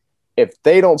 If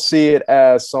they don't see it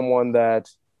as someone that,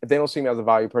 if they don't see me as a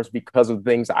value person because of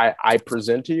things I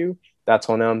present to you, That's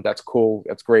on them. That's cool.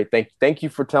 That's great. Thank you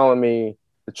for telling me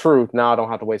the truth. Now I don't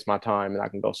have to waste my time and I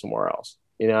can go somewhere else.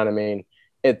 You know what I mean?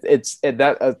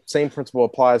 That same principle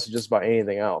applies to just about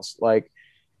anything else. Like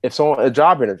if someone to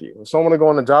go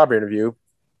on a job interview,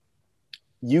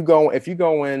 if you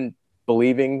go in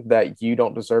believing that you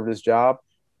don't deserve this job,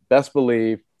 best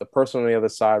believe the person on the other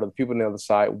side or the people on the other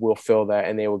side will feel that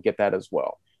and they will get that as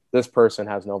well. This person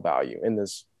has no value in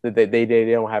this. They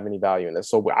don't have any value in this.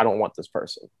 So I don't want this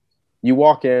person. You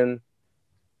walk in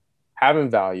having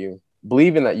value,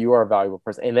 believing that you are a valuable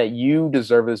person and that you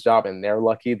deserve this job, and they're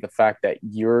lucky the fact that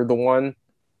you're the one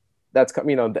that's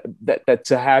that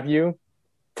to have you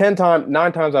 9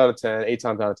 times out of 10, 8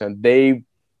 times out of 10,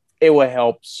 it will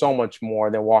help so much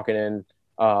more than walking in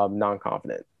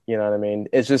non-confident. You know what I mean?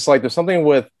 It's just like there's something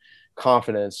with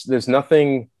confidence. There's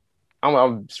nothing.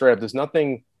 I'm straight up. There's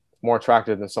nothing more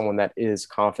attractive than someone that is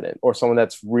confident or someone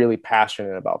that's really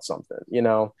passionate about something.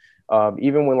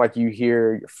 Even when like you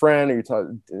hear your friend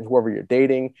or whoever you're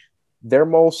dating,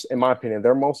 in my opinion,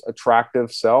 their most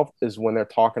attractive self is when they're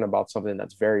talking about something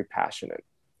that's very passionate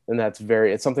and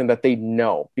it's something that they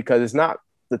know, because it's not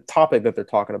the topic that they're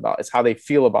talking about. It's how they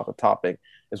feel about the topic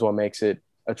is what makes it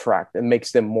attractive. It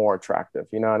makes them more attractive.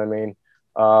 You know what I mean?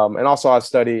 And also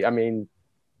during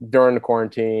the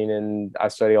quarantine, and I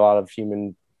study a lot of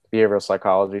human behavioral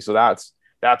psychology. So that's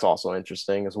also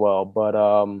interesting as well. But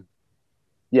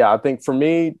yeah, I think for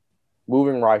me,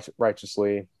 moving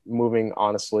righteously, moving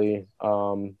honestly,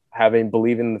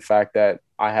 believing in the fact that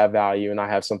I have value and I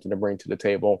have something to bring to the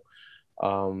table.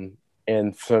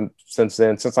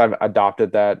 Since I've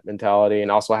adopted that mentality, and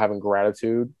also having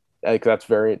gratitude, like that's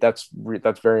very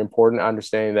important.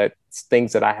 Understanding that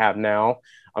things that I have now,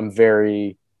 I'm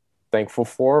very thankful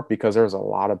for, because there's a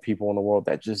lot of people in the world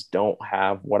that just don't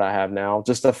have what I have now.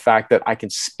 Just the fact that I can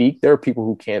speak. There are people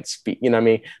who can't speak. You know what I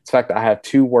mean? The fact that I have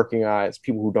 2 working eyes,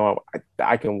 people who don't,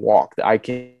 I can walk, I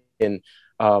can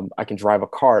drive a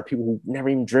car, people who never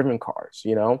even driven cars,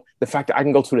 the fact that I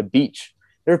can go to the beach.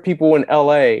 There are people in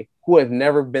LA who have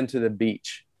never been to the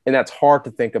beach. And that's hard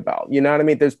to think about. You know what I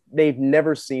mean? They've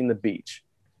never seen the beach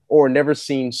or never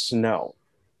seen snow.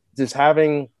 Just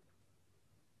having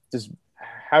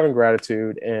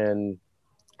gratitude and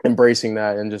embracing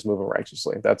that and just moving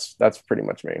righteously. That's pretty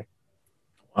much me.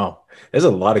 Wow. There's a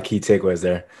lot of key takeaways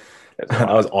there. That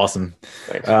was awesome.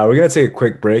 Thanks. We're going to take a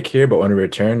quick break here, but when we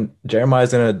return,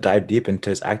 Jeremiah's going to dive deep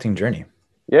into his acting journey.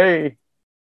 Yay.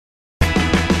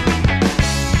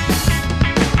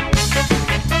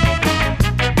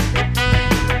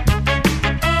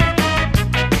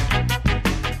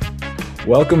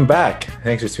 Welcome back.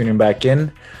 Thanks for tuning back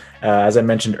in. As I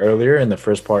mentioned earlier in the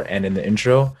first part and in the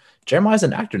intro, Jeremiah's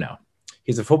an actor now.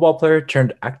 He's a football player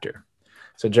turned actor.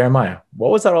 So Jeremiah,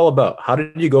 what was that all about? How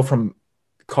did you go from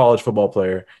college football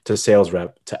player to sales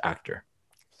rep to actor?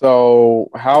 So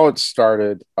how it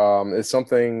started is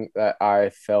something that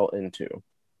I fell into.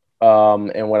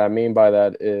 And what I mean by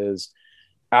that is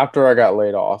after I got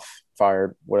laid off,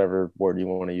 fired, whatever word you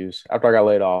want to use, after I got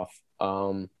laid off,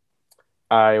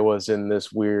 I was in this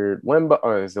weird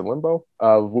limbo. Is it limbo?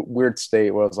 Weird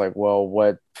state where I was like, well,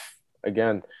 what?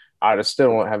 Again, I just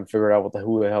still haven't figured out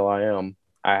who the hell I am.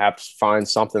 I have to find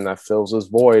something that fills this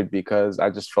void, because I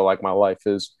just feel like my life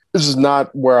this is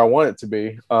not where I want it to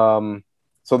be.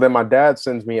 So then my dad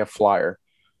sends me a flyer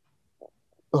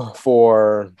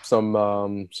for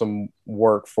some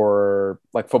work, for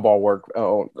like football work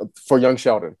for Young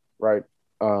Sheldon, right?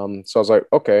 So I was like,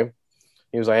 okay.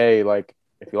 He was like, hey, like,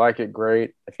 if you like it,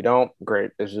 great. If you don't,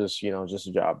 great. It's just, just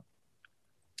a job.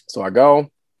 So I go. It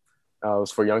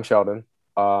was for Young Sheldon.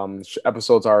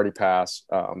 Episodes already passed.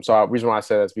 So the reason why I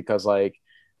say that is because like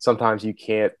sometimes you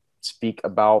can't speak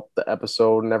about the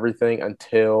episode and everything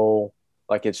until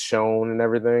like it's shown and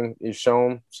everything is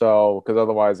shown. So because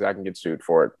otherwise I can get sued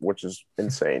for it, which is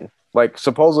insane. Like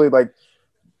supposedly, like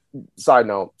side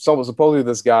note, supposedly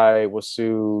this guy was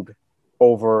sued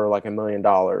over like $1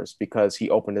 million because he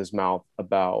opened his mouth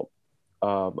about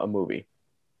a movie.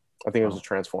 I think it was a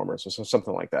Transformers or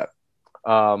something like that.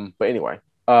 But anyway,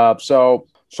 so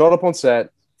showed up on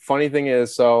set. Funny thing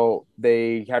is, so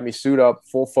they had me suit up,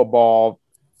 full football,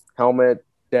 helmet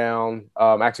down.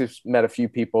 Actually met a few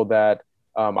people that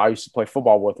I used to play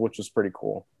football with, which was pretty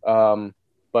cool.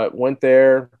 But went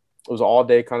there. It was an all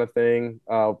day kind of thing.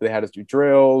 They had us do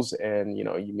drills, and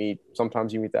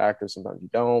sometimes you meet the actors, sometimes you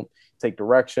don't. Take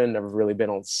direction. Never really been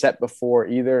on set before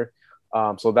either.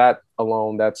 So that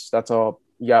alone, that's all.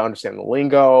 You gotta understand the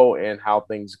lingo and how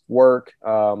things work.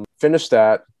 Finished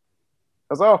that.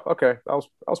 I was like, oh, okay, that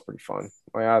was pretty fun.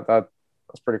 Like that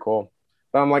was pretty cool.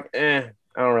 But I'm like, I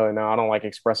don't really know. I don't like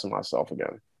expressing myself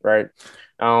again, right?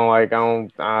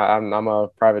 I'm a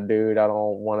private dude. I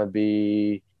don't want to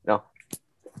be,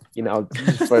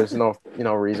 just for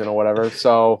no, reason or whatever.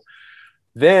 So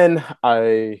then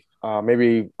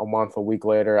maybe a week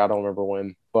later, I don't remember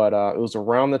when, but it was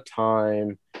around the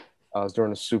time I was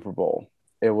during the Super Bowl.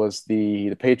 It was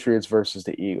the Patriots versus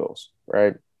the Eagles,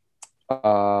 right?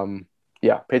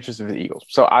 Yeah, Patriots versus the Eagles.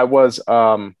 So I went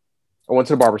to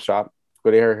the barbershop,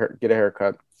 get a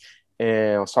haircut,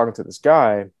 and I was talking to this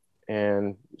guy,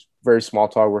 and very small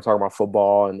talk. We are talking about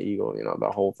football and the Eagle,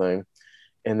 the whole thing.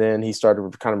 And then he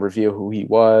started to kind of reveal who he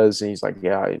was. And he's like,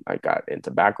 yeah, I got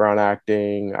into background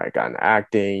acting. I got into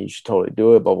acting. You should totally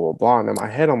do it, blah, blah, blah. And in my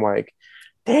head, I'm like,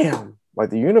 damn,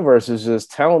 like the universe is just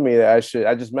telling me that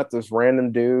I just met this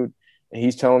random dude. And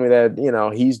he's telling me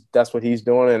that, that's what he's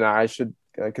doing. And I should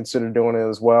consider doing it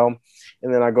as well.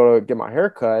 And then I go to get my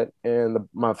hair cut from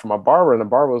my barber. And the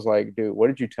barber was like, dude, what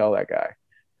did you tell that guy?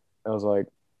 I was like,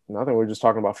 nothing. We're just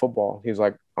talking about football. He's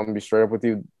like, I'm going to be straight up with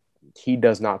you. He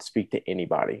does not speak to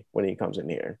anybody when he comes in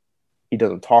here. He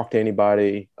doesn't talk to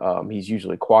anybody. He's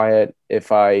usually quiet. If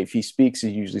he speaks,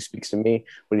 he usually speaks to me,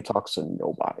 but he talks to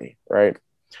nobody, right?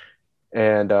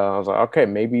 And I was like, okay,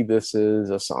 maybe this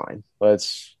is a sign.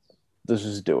 Let's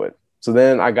just do it. So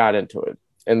then I got into it.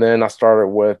 And then I started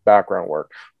with background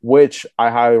work, which I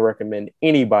highly recommend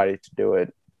anybody to do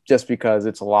it just because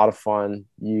it's a lot of fun.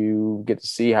 You get to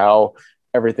see how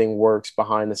everything works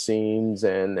behind the scenes,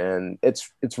 and it's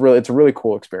a really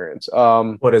cool experience.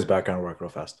 What is background work, real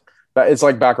fast? But it's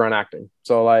like background acting.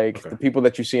 So like the people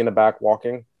that you see in the back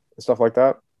walking and stuff like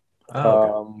that.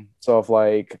 Okay. So if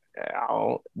like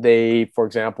for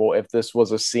example, if this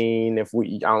was a scene,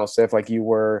 say if like you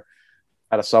were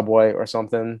at a Subway or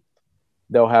something,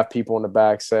 they'll have people in the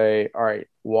back say, all right,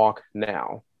 walk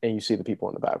now. And you see the people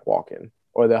in the back walking,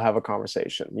 or they'll have a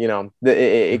conversation,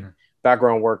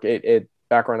 background work,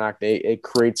 background acting, it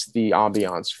creates the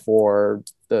ambiance for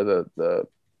the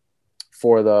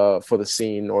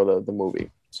scene or the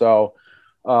movie. So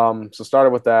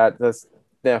started with that.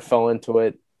 Then I fell into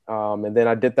it. And then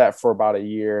I did that for about a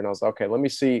year, and I was like, okay, let me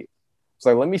see.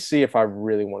 So let me see if I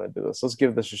really want to do this. Let's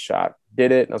give this a shot.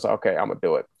 Did it. And I was like, okay, I'm going to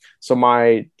do it. So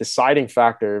my deciding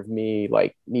factor of me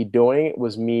doing it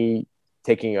was me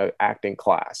taking an acting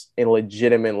class and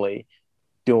legitimately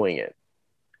doing it.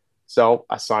 So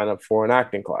I signed up for an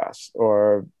acting class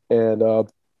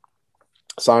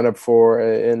signed up for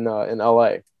in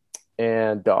LA.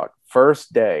 And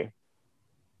first day,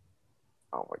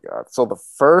 oh my God. So the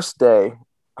first day,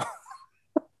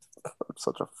 I'm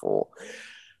such a fool.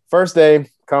 First day,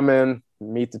 come in,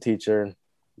 meet the teacher,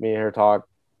 me and her talk.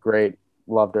 Great.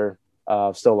 Loved her.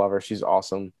 Still love her. She's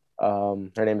awesome. Her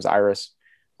name is Iris.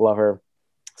 Love her.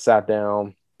 Sat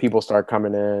down. People start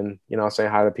coming in, saying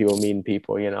hi to people, meeting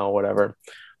people, whatever.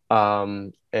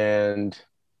 And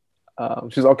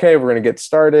she's okay. We're going to get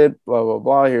started. Blah, blah,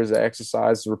 blah. Here's the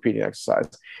exercise, repeating exercise.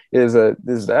 This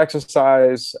is the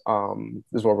exercise.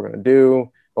 This is what we're going to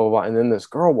do. Blah, blah, blah. And then this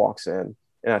girl walks in,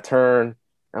 and I turn,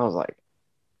 and I was like,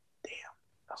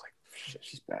 shit,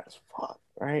 she's bad as fuck,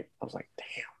 right? I was like, damn.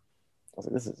 I was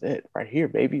like, this is it right here,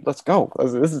 baby. Let's go. I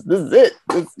was like, this is it.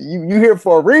 You here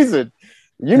for a reason.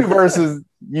 The universe is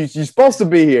you're supposed to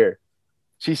be here.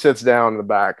 She sits down in the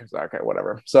back. I was like, okay,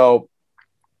 whatever. So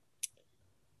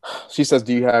she says,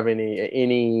 do you have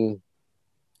any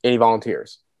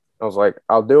volunteers? I was like,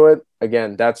 I'll do it.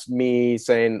 Again, that's me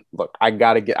saying, look, I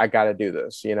gotta do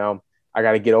this. I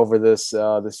gotta get over this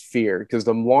fear, because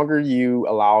the longer you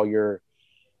allow your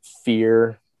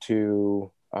fear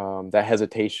to that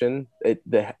hesitation,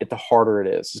 the harder it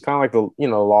is. It's kind of like the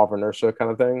law of inertia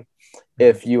kind of thing.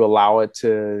 If you allow it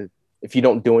to, if you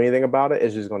don't do anything about it,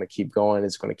 it's just going to keep going.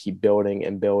 It's going to keep building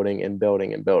and building and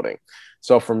building and building.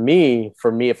 So for me,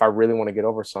 if I really want to get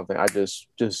over something, I just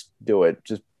do it.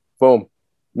 Just boom,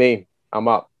 I'm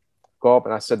up. Go up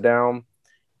and I sit down.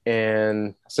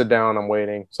 I'm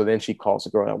waiting. So then she calls the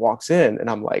girl that walks in, and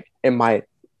I'm like,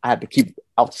 I had to keep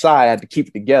outside. I had to keep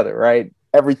it together, right?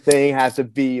 Everything has to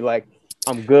be like,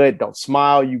 I'm good. Don't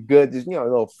smile. You good? Just, a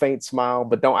little faint smile,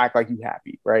 but don't act like you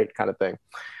happy, right? Kind of thing.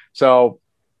 So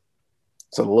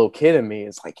the little kid in me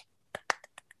is like,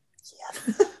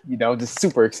 yes, just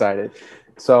super excited.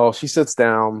 So she sits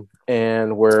down,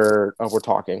 and we're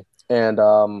talking, and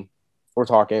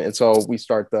and so we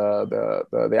start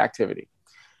the activity.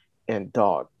 And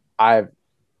oh my God.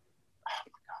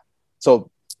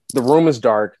 So the room is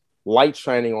dark, light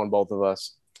shining on both of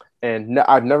us. And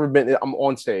I'm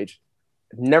on stage.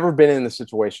 I've never been in a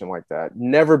situation like that.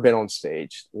 Never been on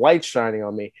stage, light shining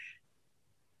on me.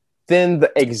 Then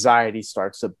the anxiety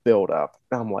starts to build up.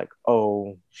 And I'm like,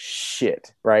 oh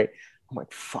shit, right? I'm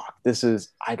like, fuck,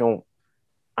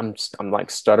 I'm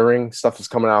like stuttering. Stuff is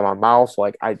coming out of my mouth.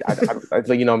 Like I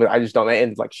just don't.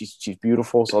 And like she's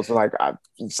beautiful. So it's like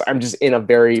I'm just in a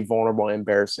very vulnerable,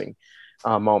 embarrassing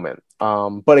moment.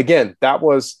 But again, that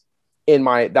was in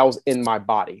my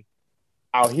body.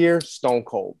 Out here, stone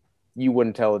cold. You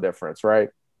wouldn't tell the difference, right?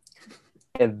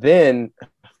 And then,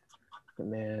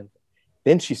 man,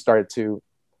 then she started to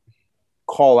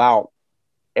call out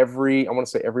I want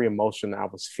to say every emotion that I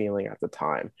was feeling at the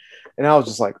time. And I was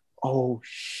just like, oh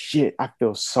shit, I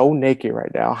feel so naked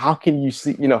right now. How can you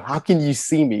see, how can you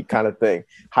see me kind of thing?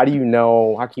 How do you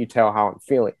know? How can you tell how I'm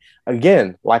feeling?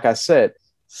 Again, like I said,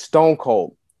 stone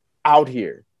cold out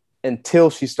here until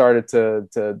she started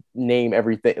to name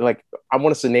everything. Like I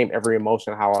want us to name every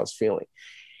emotion, how I was feeling.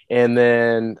 And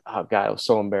then, oh God, it was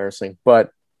so embarrassing.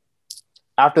 But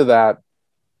after that,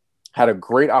 had a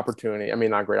great opportunity. I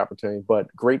mean, not great opportunity,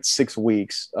 but great 6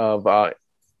 weeks of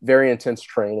very intense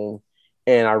training.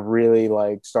 And I really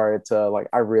started to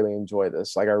I really enjoy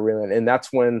this. And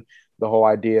that's when the whole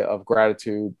idea of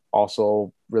gratitude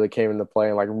also really came into play,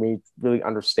 and like me really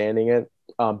understanding it,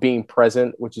 being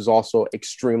present, which is also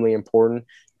extremely important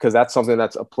because that's something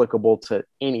that's applicable to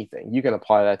anything. You can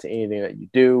apply that to anything that you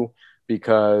do,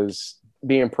 because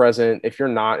being present, if you're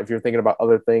thinking about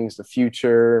other things, the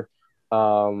future,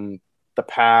 the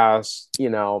past,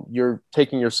 you're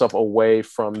taking yourself away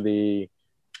from the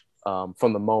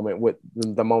moment, with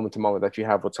the moment to moment that you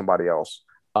have with somebody else.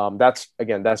 That's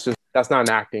not an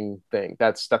acting thing.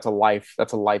 That's a life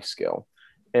skill,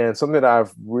 and something that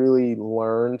I've really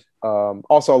learned.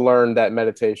 Also learned that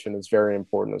meditation is very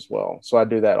important as well. So I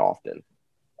do that often,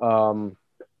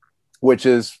 which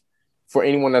is for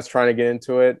anyone that's trying to get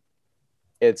into it.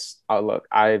 It's look,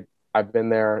 I've been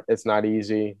there. It's not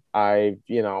easy.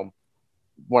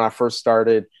 When I first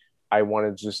started, I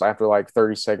wanted just after like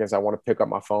 30 seconds, I want to pick up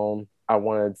my phone. I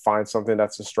want to find something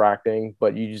that's distracting,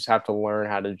 but you just have to learn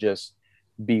how to just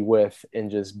be with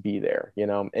and just be there,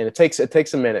 and it takes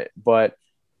a minute, but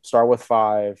start with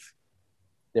 5.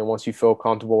 Then once you feel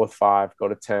comfortable with 5, go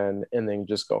to 10, and then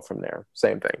just go from there.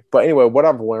 Same thing. But anyway, what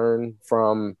I've learned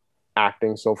from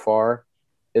acting so far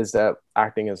is that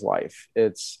acting is life.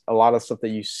 It's a lot of stuff that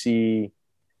you see,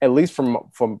 at least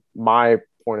from my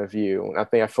point of view. And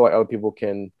I feel like other people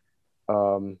can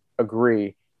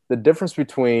agree. The difference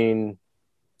between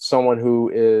someone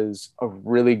who is a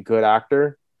really good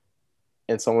actor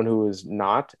and someone who is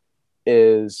not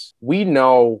is we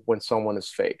know when someone is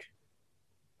fake.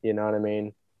 You know what I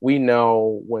mean? We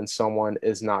know when someone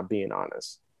is not being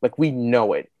honest. Like we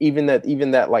know it. Even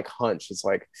that like hunch. It's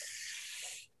like,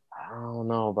 I don't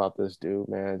know about this dude,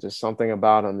 man. Just something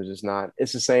about him is just not.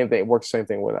 It's the same thing. It works the same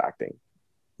thing with acting.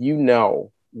 You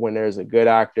know when there's a good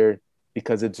actor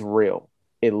because it's real.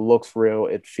 It looks real.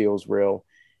 It feels real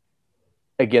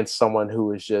against someone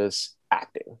who is just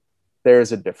acting. There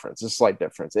is a difference, a slight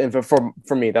difference. And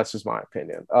for me, that's just my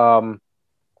opinion.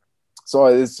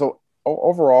 So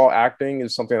overall, acting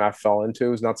is something I fell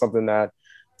into. It's not something that,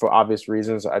 for obvious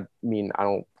reasons, I mean, I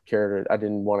don't care. I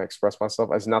didn't want to express myself.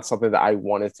 It's not something that I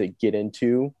wanted to get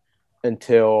into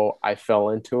until I fell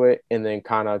into it, and then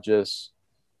kind of just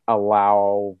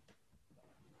allow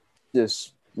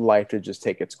this life to just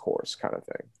take its course, kind of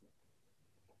thing.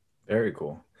 Very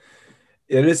cool.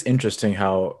 It is interesting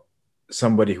how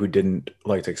somebody who didn't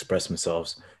like to express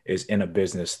themselves is in a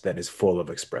business that is full of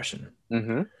expression.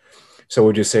 Mm-hmm. So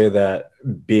would you say that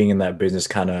being in that business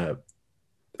kind of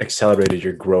accelerated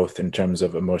your growth in terms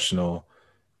of emotional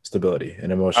stability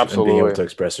and emotion and being able to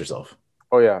express yourself?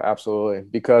 Oh yeah, absolutely.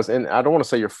 Because, and I don't want to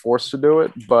say you're forced to do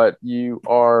it, but you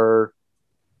are,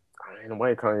 in a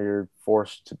way, kind of you're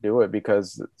forced to do it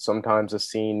because sometimes a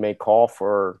scene may call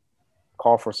for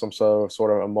some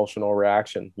sort of emotional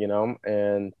reaction,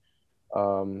 and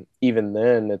even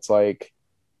then it's like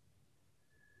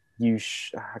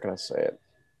how can I say it?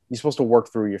 You're supposed to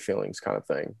work through your feelings, kind of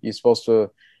thing. You're supposed to,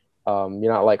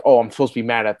 you're not like, oh, I'm supposed to be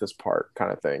mad at this part,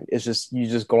 kind of thing. It's just you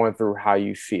just going through how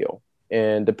you feel,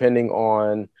 and depending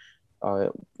on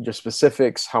your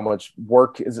specifics, how much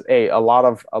work is a lot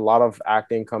of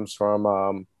acting comes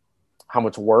from how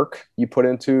much work you put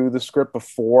into the script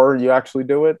before you actually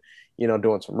do it.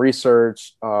 Doing some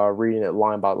research, reading it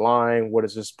line by line. What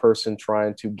is this person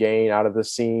trying to gain out of the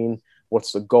scene?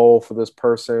 What's the goal for this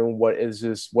person?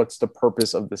 What's the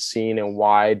purpose of the scene, and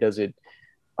why does it,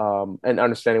 and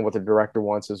understanding what the director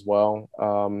wants as well.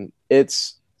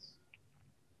 It's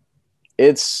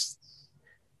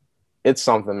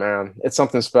something, man. It's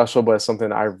something special, but it's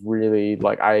something I really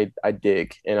like. I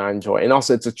dig and I enjoy. And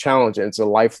also it's a challenge and it's a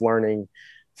life learning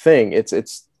thing.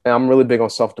 And I'm really big on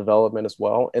self-development as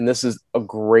well. And this is a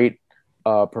great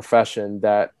profession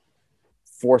that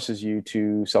forces you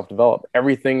to self-develop.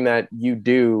 Everything that you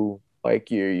do,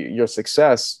 like your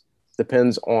success,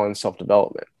 depends on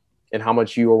self-development and how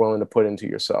much you are willing to put into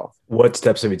yourself. What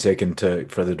steps have you taken to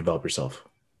further develop yourself?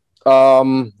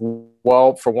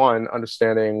 Well, for one,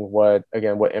 understanding what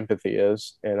empathy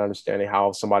is and understanding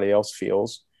how somebody else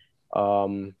feels.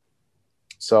 Um,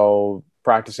 so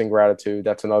practicing gratitude,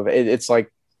 that's another, it's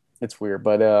like, it's weird,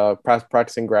 but,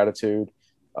 practicing gratitude,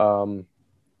 um,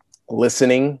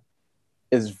 listening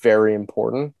is very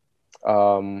important.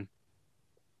 Um,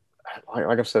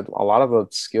 like I've said, a lot of the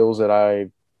skills that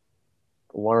I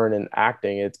learn in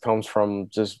acting, it comes from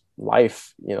just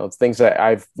life. It's things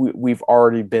that we've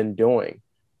already been doing.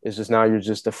 It's just now you're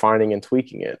just defining and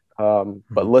tweaking it.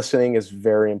 But listening is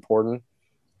very important,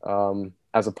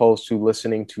 as opposed to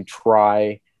listening to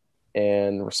try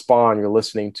and respond. You're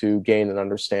listening to gain an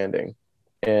understanding.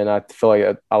 And I feel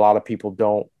like a lot of people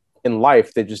don't in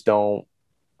life, they just don't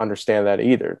understand that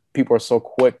either. People are so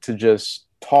quick to just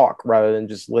talk rather than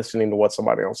just listening to what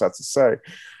somebody else has to say.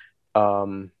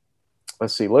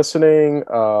 Let's see, listening,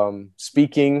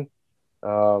 speaking.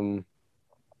 I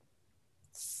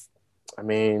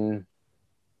mean,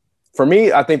 for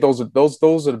me, I think those are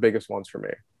the biggest ones for me.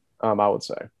 I would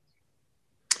say.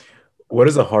 What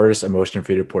is the hardest emotion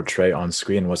for you to portray on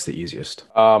screen? What's the easiest?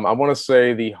 I want to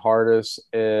say the hardest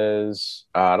is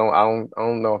I don't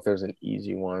know if there's an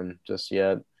easy one just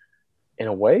yet. In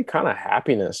a way, kind of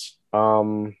happiness.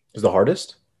 Is the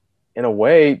hardest? In a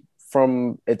way,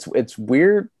 from it's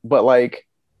weird, but like,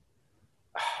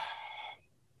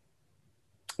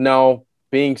 no,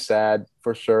 being sad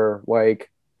for sure.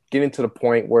 Like getting to the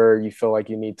point where you feel like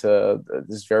you need to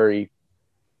this very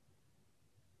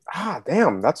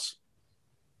damn, that's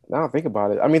now I think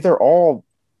about it. I mean, they're all,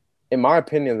 in my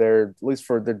opinion, they're at least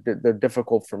they're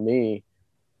difficult for me.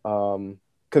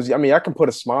 Because I mean, I can put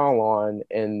a smile on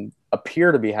and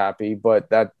appear to be happy, but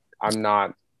that I'm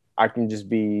not. I can just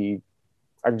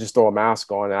throw a mask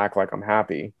on and act like I'm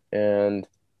happy, and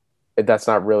that's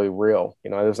not really real.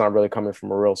 It's not really coming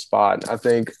from a real spot. I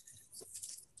think.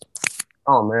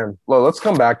 Oh man, well, let's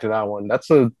come back to that one.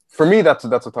 For me, that's a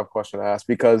tough question to ask,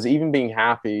 because even being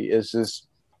happy is just,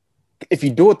 if you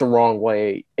do it the wrong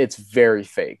way, it's very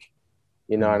fake.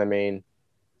 You know what I mean?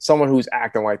 Someone who's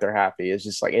acting like they're happy is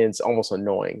just like, and it's almost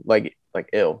annoying. Like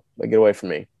ill. Like, get away from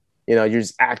me. You're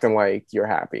just acting like you're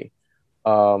happy.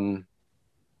 Yeah,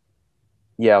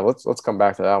 let's come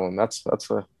back to that one. I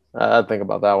think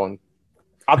about that one.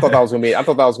 I thought that was gonna be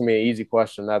an easy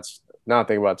question. That's now I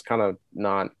think about it, it's kind of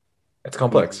not. It's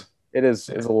complex. It is.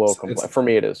 It's a little complex. For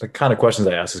me, it is. The kind of questions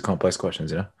I ask is complex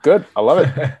questions, yeah. Good. I love it.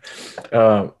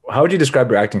 How would you describe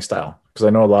your acting style? Because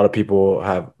I know a lot of people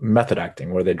have method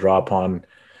acting where they draw upon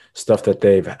stuff that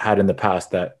they've had in the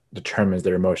past that determines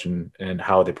their emotion and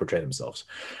how they portray themselves.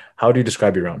 How do you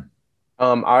describe your own?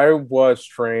 I was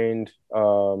trained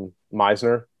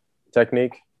Meisner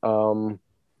technique.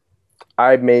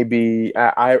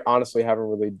 I honestly haven't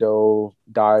really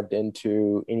dived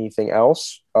into anything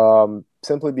else,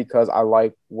 simply because I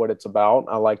like what it's about.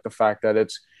 I like the fact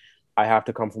that I have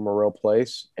to come from a real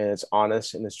place, and it's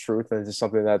honest and it's truth. And it's just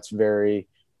something that's very,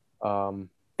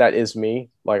 that is me.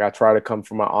 Like, I try to come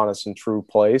from an honest and true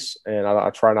place, and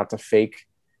I try not to fake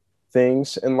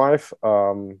things in life.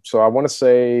 So I want to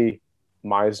say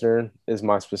Meisner is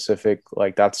my specific,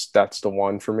 like, that's the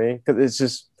one for me. 'Cause it's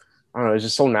just, I don't know, it's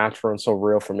just so natural and so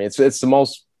real for me. It's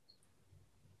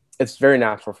very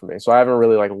natural for me. So I haven't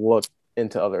really like looked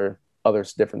into other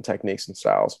different techniques and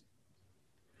styles.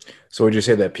 So would you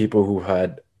say that people who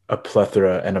had a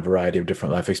plethora and a variety of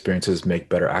different life experiences make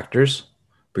better actors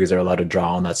because they're allowed to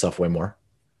draw on that stuff way more?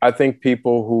 I think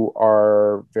people who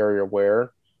are very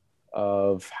aware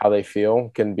of how they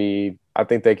feel I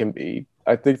think they can be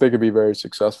very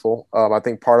successful. I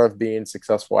think part of being a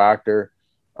successful actor,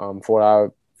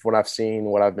 for what I've seen,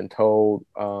 what I've been told,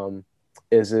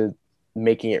 is it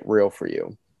making it real for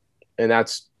you. And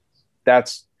that's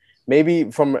maybe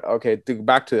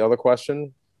back to the other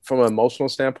question, from an emotional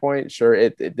standpoint, sure,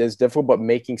 it is difficult, but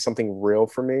making something real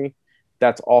for me,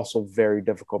 that's also very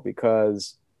difficult,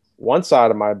 because one side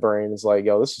of my brain is like,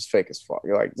 yo, this is fake as fuck.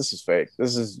 You're like, this is fake.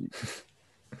 This is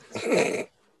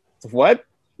what?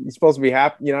 You're supposed to be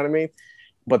happy, you know what I mean?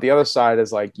 But the other side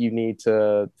is like, you need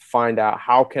to find out,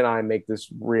 how can I make this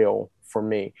real for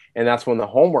me? And that's when the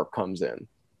homework comes in,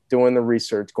 doing the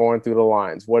research, going through the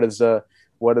lines. What are the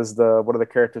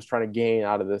characters trying to gain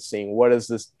out of this scene? What is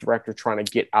this director trying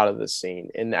to get out of this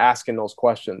scene? And asking those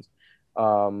questions.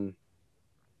 What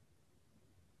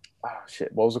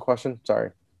was the question?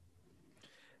 Sorry.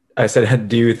 I said,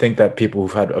 do you think that people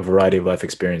who've had a variety of life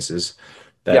experiences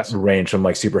that Yes. range from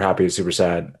like super happy to super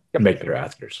sad Yep. make better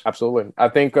actors. Absolutely. I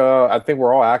think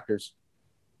we're all actors.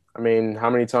 I mean, how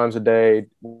many times a day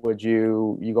would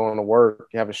you go into work,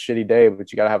 you have a shitty day,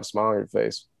 but you got to have a smile on your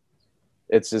face?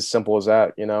 It's as simple as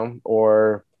that, you know?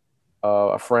 Or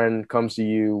a friend comes to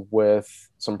you with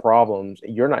some problems.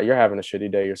 You're having a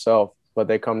shitty day yourself, but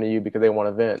they come to you because they want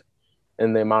to vent.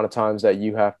 And the amount of times that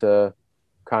you have to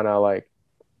kind of like,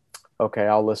 okay,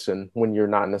 I'll listen when you're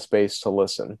not in a space to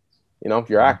listen. You know, if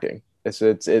you're Mhm. acting, it's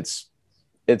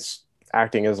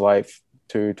acting is life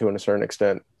to a certain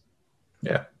extent.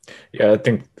 Yeah. Yeah. I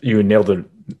think you nailed it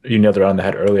on the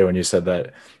head earlier when you said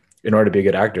that in order to be a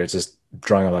good actor, it's just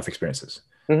drawing on life experiences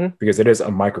Mm-hmm. because it is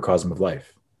a microcosm of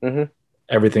life. Mm-hmm.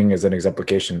 Everything is an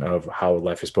exemplification of how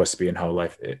life is supposed to be and how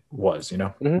life it was,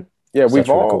 Mm-hmm. Yeah, So that's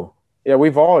really cool.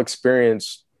 we've all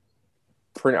experienced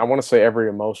pretty. I want to say every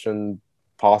emotion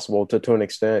possible to an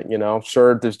extent. You know,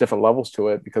 sure, there's different levels to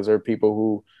it because there are people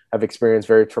who have experienced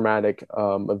very traumatic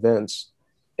events,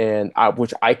 and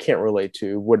which I can't relate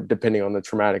to. What depending on the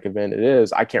traumatic event it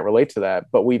is, I can't relate to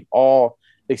that. But we've all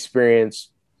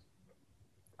experienced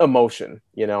emotion.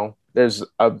 You know,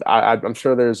 I'm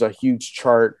sure there's a huge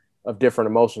chart of different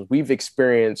emotions. We've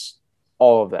experienced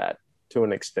all of that to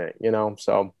an extent. You know,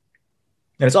 so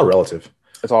And it's all relative.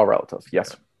 it's all relative. Yeah.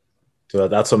 Yes. So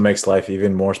that's what makes life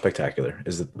even more spectacular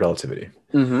is the relativity.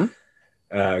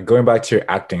 Mm-hmm. Going back to your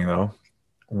acting though,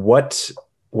 what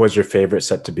was your favorite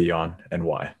set to be on and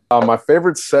why? My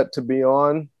favorite set to be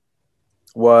on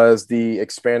was the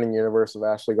expanding universe of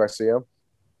Ashley Garcia,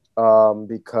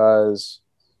 because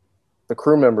the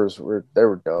crew members were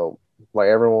dope. Like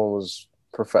everyone was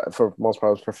for most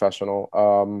part was professional.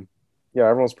 Yeah,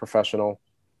 everyone's professional.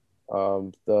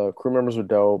 The crew members were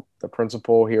dope. The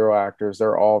principal hero actors,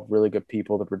 they're all really good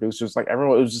people. The producers, like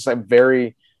everyone, it was just like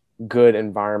very good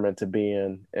environment to be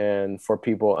in, and for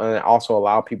people, and it also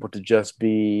allow people to just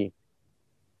be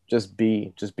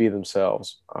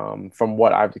themselves. From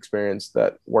what I've experienced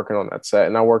that working on that set,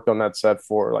 and I worked on that set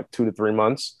for like 2 to 3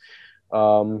 months.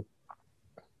 um,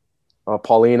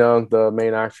 Paulina, the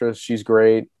main actress, she's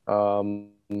great.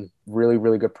 Really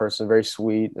really good person, very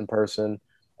sweet in person.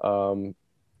 um,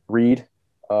 Reed,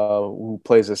 who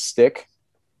plays a stick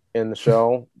in the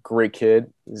show, great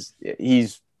kid.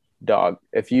 He's dog.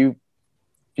 If you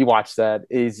watch that,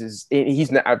 he's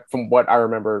from what I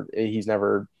remember, he's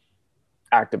never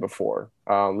acted before.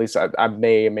 At least I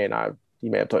may not. He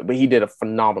may have told, but he did a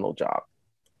phenomenal job.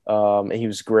 And he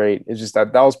was great. It's just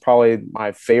that was probably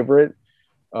my favorite.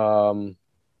 Um,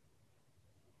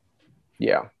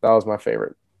 yeah, that was my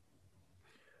favorite.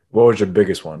 What was your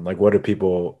biggest one? Like,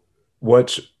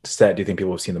 what set do you think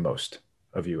people have seen the most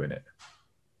of you in it?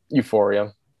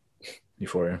 Euphoria.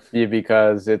 Euphoria. Yeah,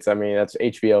 because I mean, that's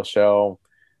HBO show.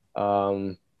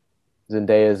 Um,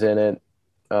 Zendaya's in it.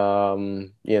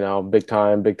 You know, big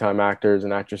time actors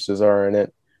and actresses are in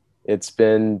it. It's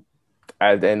been,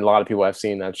 and a lot of people have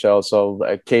seen that show. So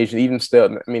occasionally, even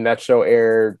still, I mean, that show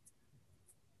aired,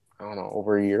 I don't know,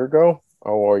 over a year ago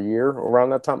or a year around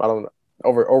that time. I don't know,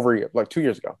 over a year, like 2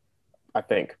 years ago, I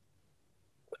think.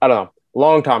 I don't know, a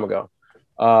long time ago.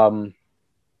 Um,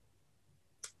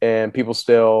 and people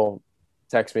still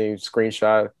text me,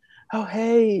 screenshot, oh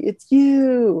hey, it's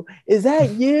you. Is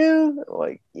that you? I'm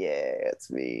like, yeah, it's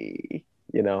me.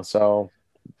 You know, so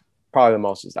probably the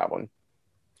most is that one.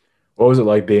 What was it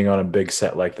like being on a big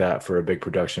set like that for a big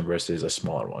production versus a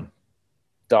smaller one?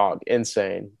 Dog,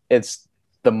 insane. It's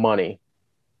the money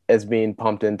is being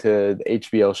pumped into the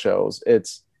HBO shows.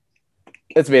 It's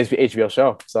basically HBO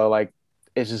show. So like,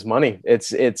 it's just money.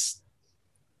 It's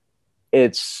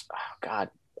oh God.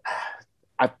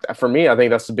 For me, I think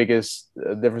that's the biggest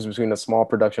difference between a small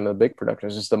production and a big production.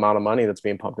 It's just the amount of money that's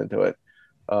being pumped into it.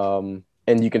 And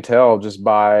you can tell just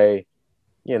by,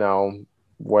 you know,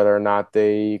 whether or not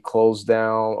they closed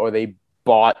down or they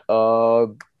bought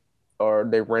or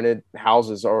they rented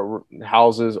houses or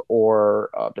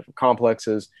different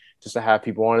complexes just to have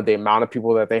people on it, the amount of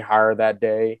people that they hire that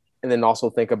day, and then also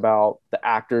think about the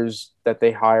actors that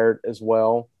they hired as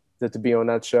well to be on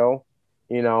that show.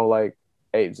 You know, like,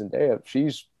 hey, Zendaya,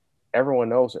 everyone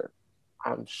knows her.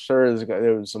 I'm sure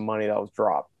there was some money that was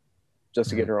dropped just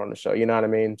to get Mhm. her on the show. You know what I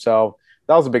mean? So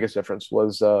that was the biggest difference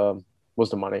was the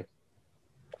money.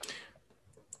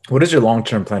 What is your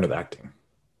long-term plan with acting?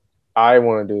 I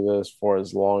want to do this for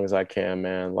as long as I can,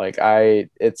 man. Like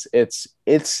it's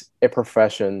a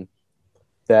profession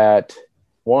that,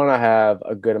 one, I have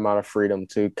a good amount of freedom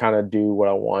to kind of do what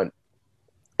I want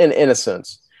in a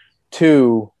sense.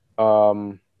 Two,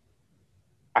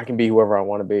 I can be whoever I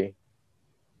want to be.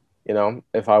 You know,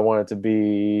 if I wanted to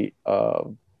be a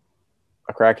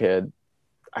crackhead,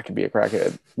 I could be a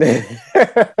crackhead.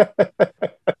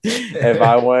 If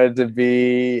I wanted to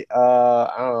be,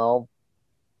 I don't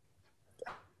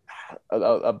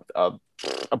know,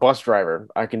 a bus driver,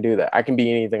 I can do that. I can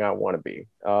be anything I want to be.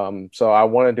 So I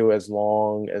want to do as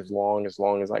long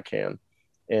as I can.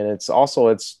 And it's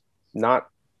not,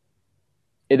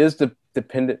 it is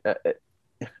dependent.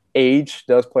 Age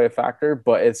does play a factor,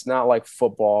 but it's not like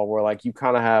football where like you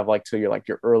kind of have like till you're like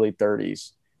your early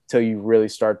 30s till you really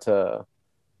start to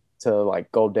like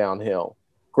go downhill.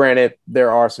 Granted,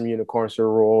 there are some unicorns to the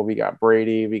rule. We got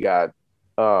Brady, we got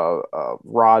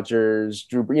Rogers,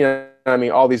 Drew. You know, I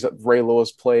mean, all these Ray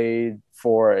Lewis played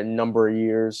for a number of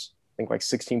years. I think like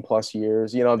 16 plus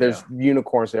years. You know, there's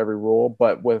unicorns to every rule,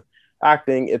 but with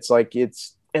acting, it's like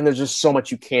and there's just so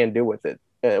much you can do with it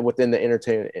within the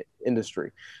entertainment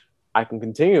industry. I can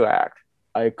continue to act.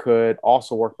 I could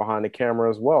also work behind the camera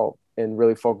as well and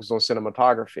really focus on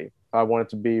cinematography. If I wanted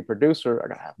to be a producer, I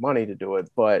gotta have money to do it,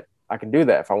 but I can do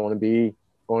that. If I want to be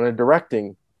going to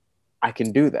directing, I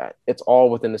can do that. It's all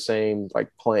within the same like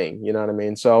playing, you know what I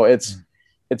mean? So it's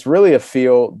really a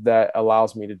field that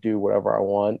allows me to do whatever I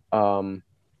want.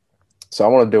 So I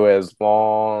want to do it as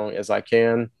long as I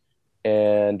can,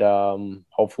 and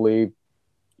hopefully,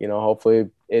 hopefully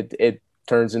it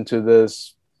turns into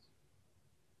this.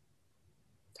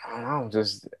 I don't know.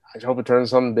 I hope it turns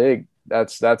something big. I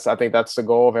think that's the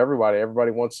goal of everybody.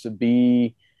 Everybody wants to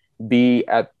be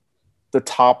at the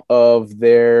top of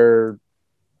their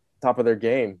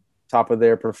game, top of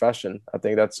their profession. I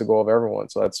think that's the goal of everyone.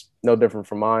 So that's no different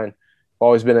from mine. I've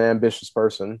always been an ambitious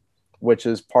person, which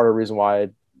is part of the reason why I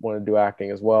want to do acting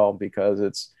as well, because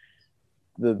it's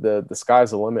the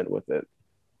sky's the limit with it,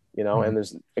 and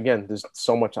there's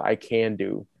so much I can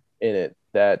do in it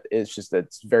that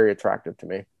that's very attractive to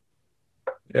me.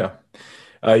 Yeah.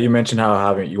 You mentioned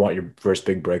how you want your first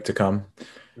big break to come.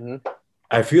 Mm-hmm.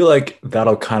 I feel like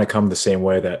that'll kind of come the same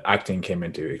way that acting came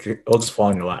into it. It'll just fall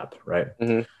in your lap, right?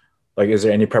 Mm-hmm. Like, is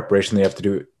there any preparation that you have to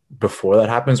do before that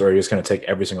happens, or are you just going to take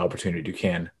every single opportunity you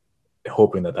can,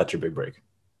 hoping that that's your big break?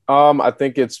 I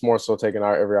think it's more so taking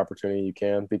out every opportunity you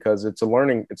can, because it's a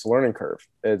learning curve.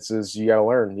 You gotta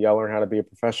learn how to be a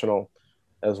professional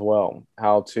as well,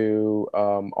 how to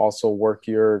also work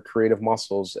your creative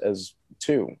muscles as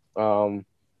too.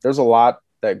 There's a lot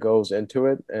that goes into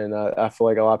it, and I feel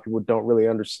like a lot of people don't really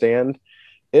understand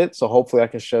it. So hopefully I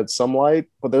can shed some light,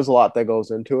 but there's a lot that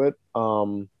goes into it. A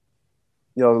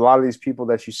lot of these people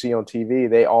that you see on TV,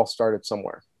 they all started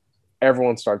somewhere.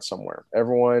 Everyone starts somewhere.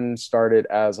 Everyone started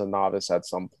as a novice at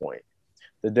some point.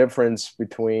 The difference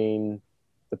between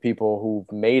the people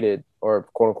who've made it, or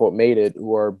quote unquote made it,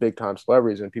 who are big time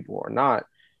celebrities, and people who are not,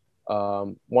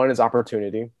 one is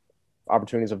opportunity.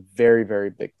 Opportunity is a very, very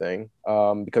big thing,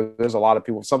 because there's a lot of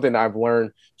people. Something that I've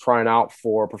learned trying out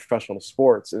for professional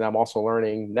sports, and I'm also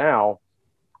learning now,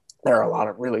 there are a lot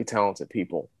of really talented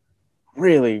people,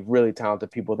 really, really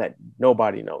talented people that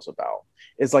nobody knows about.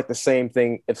 It's like the same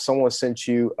thing if someone sent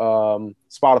you,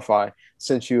 Spotify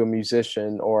sent you a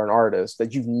musician or an artist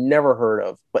that you've never heard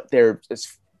of, but they're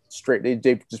just straight, they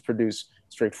just produce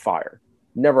straight fire.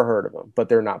 Never heard of them, but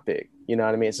they're not big. You know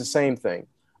what I mean? It's the same thing.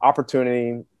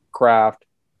 Opportunity, craft,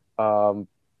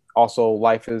 also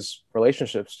life is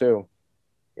relationships too.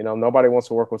 Nobody wants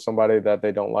to work with somebody that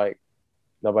they don't like.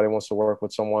 Nobody wants to work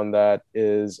with someone that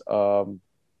is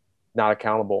not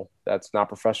accountable, that's not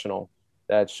professional,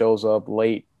 that shows up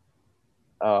late.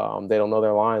 They don't know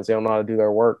their lines. They don't know how to do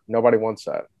their work. Nobody wants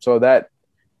that. So that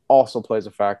also plays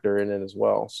a factor in it as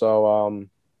well. So,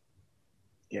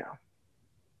 yeah.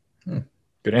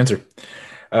 Good answer.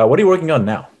 What are you working on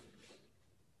now?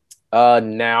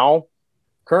 Now,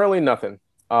 currently nothing.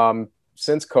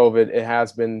 Since COVID, it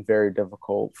has been very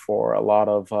difficult for a lot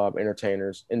of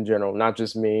entertainers in general, not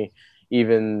just me,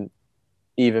 even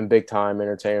big time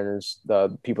entertainers,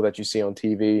 the people that you see on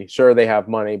TV. Sure, they have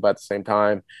money, but at the same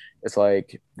time, it's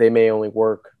like they may only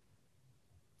work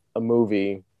a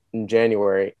movie in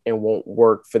January and won't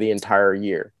work for the entire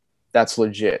year. That's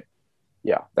legit.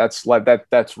 Yeah, that's like that.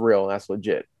 That's real. That's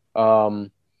legit. So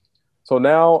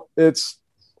now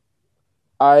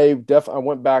I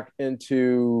went back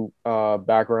into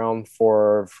background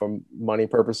for money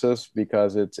purposes,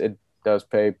 because it does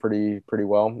pay pretty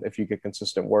well if you get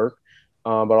consistent work.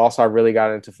 But also I really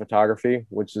got into photography,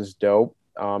 which is dope,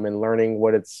 and learning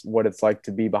what it's like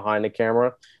to be behind the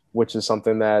camera, which is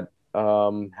something that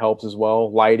helps as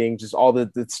well. Lighting, just all the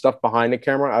stuff behind the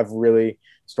camera, I've really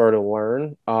started to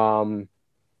learn.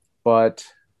 But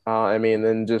I mean,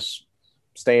 then just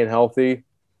staying healthy,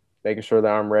 making sure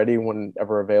that I'm ready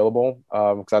whenever available.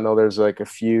 Because I know there's like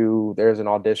there's an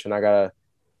audition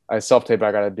I self-tape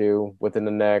I got to do within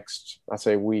the next, I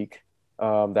say, week,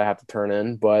 that I have to turn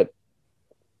in. But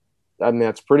I mean,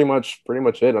 that's pretty much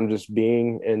it. I'm just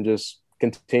being and just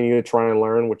continue to try and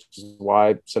learn, which is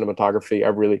why cinematography, I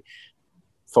really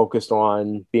focused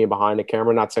on being behind the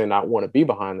camera. Not saying I want to be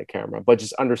behind the camera, but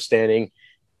just understanding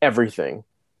everything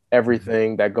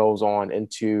that goes on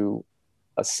into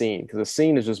a scene, because a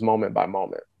scene is just moment by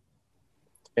moment.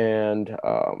 And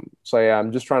so yeah,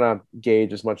 I'm just trying to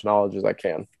gauge as much knowledge as I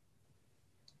can.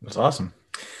 That's awesome.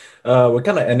 We're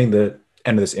kind of ending the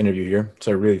end of this interview here,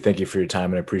 so I really thank you for your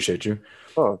time and I appreciate you.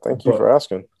 Oh, thank you for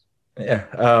asking.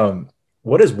 Yeah.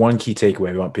 What is one key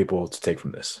takeaway we want people to take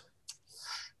from this?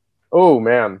 Oh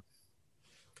man.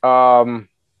 Know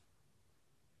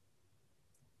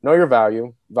your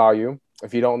value.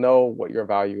 If you don't know what your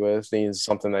value is, then it's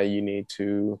something that you need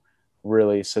to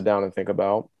really sit down and think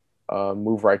about.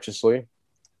 Move righteously,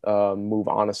 move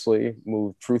honestly,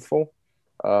 move truthful,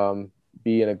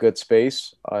 be in a good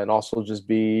space, and also just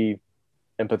be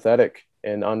empathetic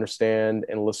and understand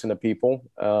and listen to people.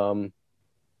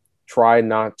 Try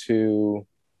not to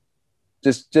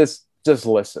just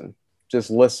listen. Just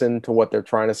listen to what they're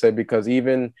trying to say, because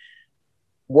even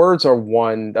words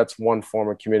are that's one form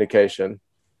of communication.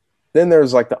 Then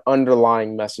there's like the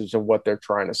underlying message of what they're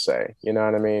trying to say. You know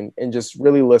what I mean? And just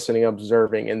really listening,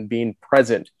 observing, and being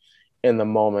present in the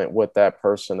moment with that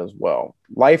person as well.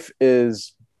 Life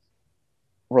is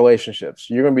relationships.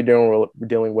 You're going to be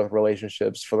dealing with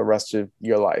relationships for the rest of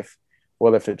your life,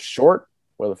 whether if it's short,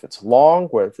 whether if it's long,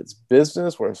 whether if it's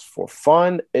business, whether it's for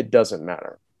fun, it doesn't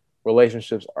matter.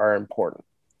 Relationships are important.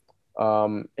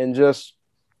 And just,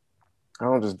 I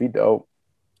don't know, just be dope.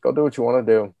 Go do what you want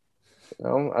to do. You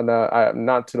know, and I'm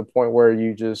not to the point where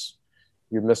you're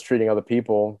mistreating other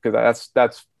people, because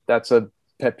that's a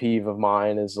pet peeve of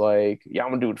mine, is like, yeah,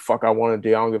 I'm gonna do what the fuck I want to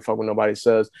do. I don't give a fuck what nobody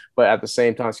says. But at the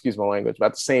same time, excuse my language, but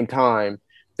at the same time,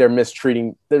 they're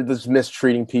just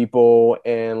mistreating people,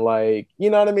 and like, you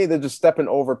know what I mean? They're just stepping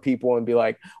over people and be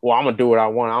like, well, I'm gonna do what I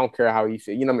want. I don't care how you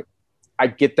feel. You know, I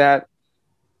get that.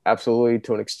 Absolutely,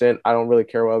 to an extent. I don't really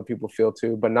care what other people feel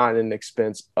too, but not in the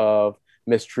expense of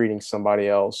mistreating somebody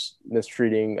else,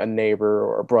 mistreating a neighbor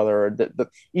or a brother, or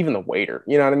even the waiter.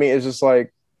 You know what I mean? It's just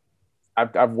like,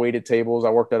 I've waited tables. I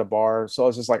worked at a bar. So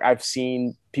it's just like, I've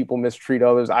seen people mistreat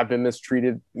others. I've been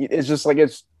mistreated. It's just like,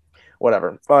 it's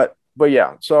whatever. But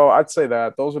yeah, so I'd say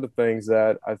that those are the things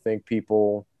that I think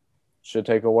people should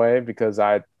take away, because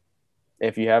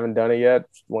if you haven't done it yet,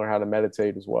 learn how to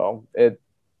meditate as well.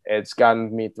 It's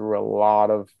gotten me through a lot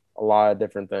of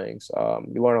different things.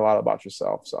 You learn a lot about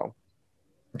yourself. So.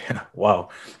 Yeah. Wow.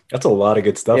 That's a lot of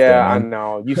good stuff. Yeah, there, man. I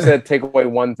know. You said take away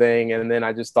one thing, and then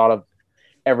I just thought of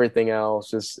everything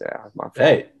else. Just, yeah, my fault.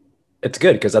 Hey, it's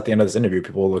good, because at the end of this interview,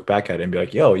 people will look back at it and be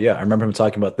like, yo, yeah, I remember him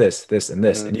talking about this, and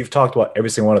this. Mm-hmm. And you've talked about every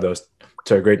single one of those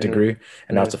to a great degree,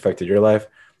 and now it's affected your life.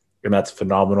 And that's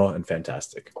phenomenal and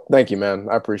fantastic. Thank you, man.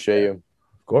 I appreciate you.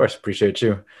 Of course. Appreciate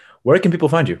you. Where can people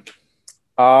find you?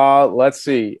 Let's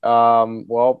see.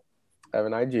 Well, I have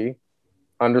an IG.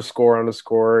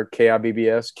 __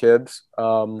 KIBBS kids.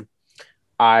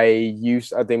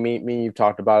 I think me and you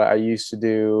talked about it. I used to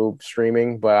do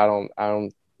streaming, but I'll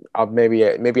maybe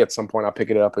at some point I'll pick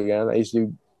it up again. I used to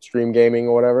do stream gaming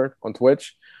or whatever on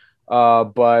Twitch.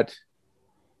 But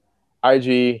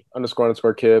IG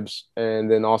 __ Kibbs. And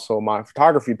then also my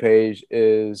photography page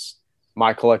is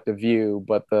My Collective View,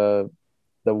 but the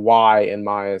Y in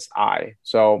my is I.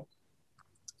 So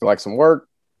if you like some work,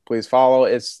 please follow.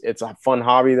 It's a fun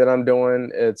hobby that I'm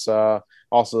doing. It's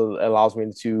also allows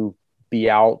me to be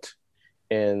out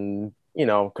and, you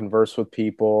know, converse with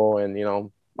people. And, you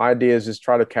know, my idea is just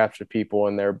try to capture people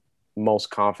in their most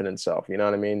confident self. You know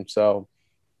what I mean? So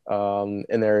in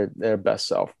their best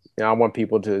self. You know, I want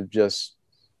people to just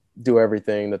do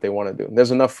everything that they want to do.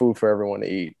 There's enough food for everyone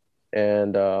to eat.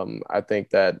 And I think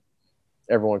that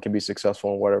everyone can be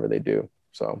successful in whatever they do.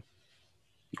 So.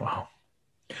 Wow.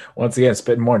 Once again,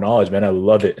 spitting more knowledge, man. I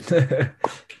love it.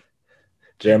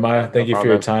 Jeremiah, thank you for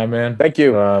your time, man. Thank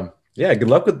you. Yeah, good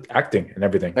luck with acting and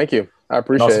everything. Thank you. I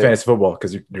appreciate it. Also fantasy football,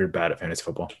 because you're bad at fantasy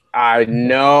football. I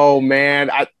know,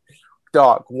 man.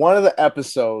 Dog, one of the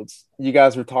episodes you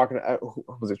guys were talking,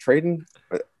 was it Trading?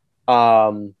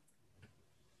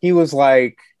 He was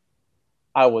like,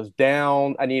 I was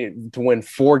down. I needed to win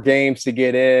 4 games to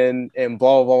get in, and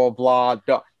blah, blah, blah,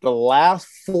 blah. The last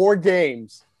 4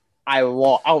 games, I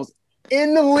lost. I was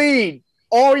in the lead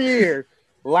all year.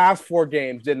 Last 4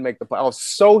 games didn't make the play. I was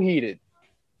so heated.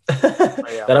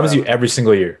 That happens to you every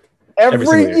single year.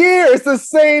 Every year. It's the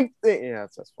same thing. Yeah,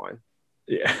 that's fine.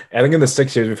 Yeah. I think in the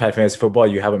 6 years we've had fantasy football,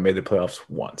 you haven't made the playoffs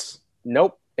once.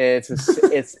 Nope. And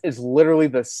it's literally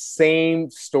the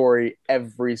same story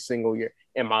every single year.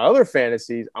 In my other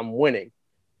fantasies, I'm winning,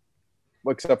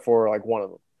 except for like one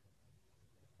of them.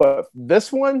 But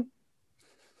this one,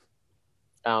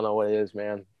 I don't know what it is,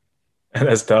 man.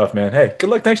 That's tough, man. Hey, good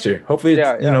luck next year. Hopefully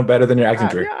it's better than your acting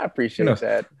career. Yeah, I appreciate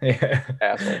that. Yeah.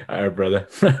 Asshole. All right, brother.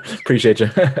 Appreciate you.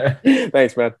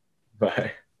 Thanks, man.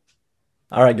 Bye.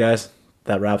 All right, guys.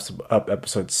 That wraps up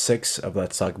episode 6 of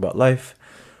Let's Talk About Life.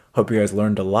 Hope you guys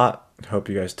learned a lot. Hope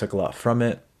you guys took a lot from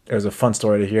it. It was a fun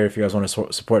story to hear. If you guys want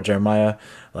to support Jeremiah,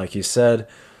 like he said,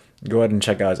 go ahead and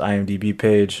check out his IMDb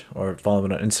page or follow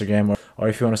him on Instagram. Or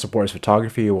if you want to support his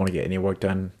photography, you want to get any work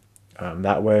done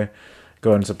that way,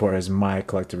 go ahead and support his My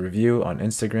Collective Review on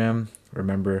Instagram.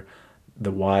 Remember,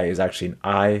 the Y is actually an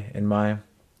I in my,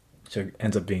 so it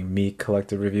ends up being Me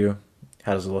Collective Review.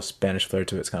 Has a little Spanish flair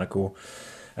to it. It's kind of cool.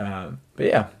 But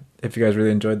yeah, if you guys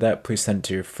really enjoyed that, please send it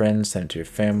to your friends, send it to your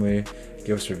family.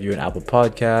 Give us a review on Apple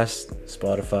Podcasts,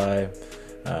 Spotify.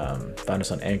 Find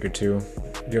us on Anchor too.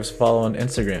 Give us a follow on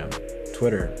Instagram,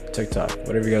 Twitter, TikTok,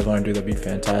 whatever you guys want to do, that'd be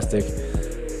fantastic.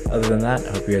 Other than that,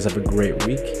 I hope you guys have a great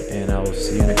week, and I will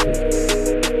see you next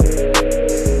week.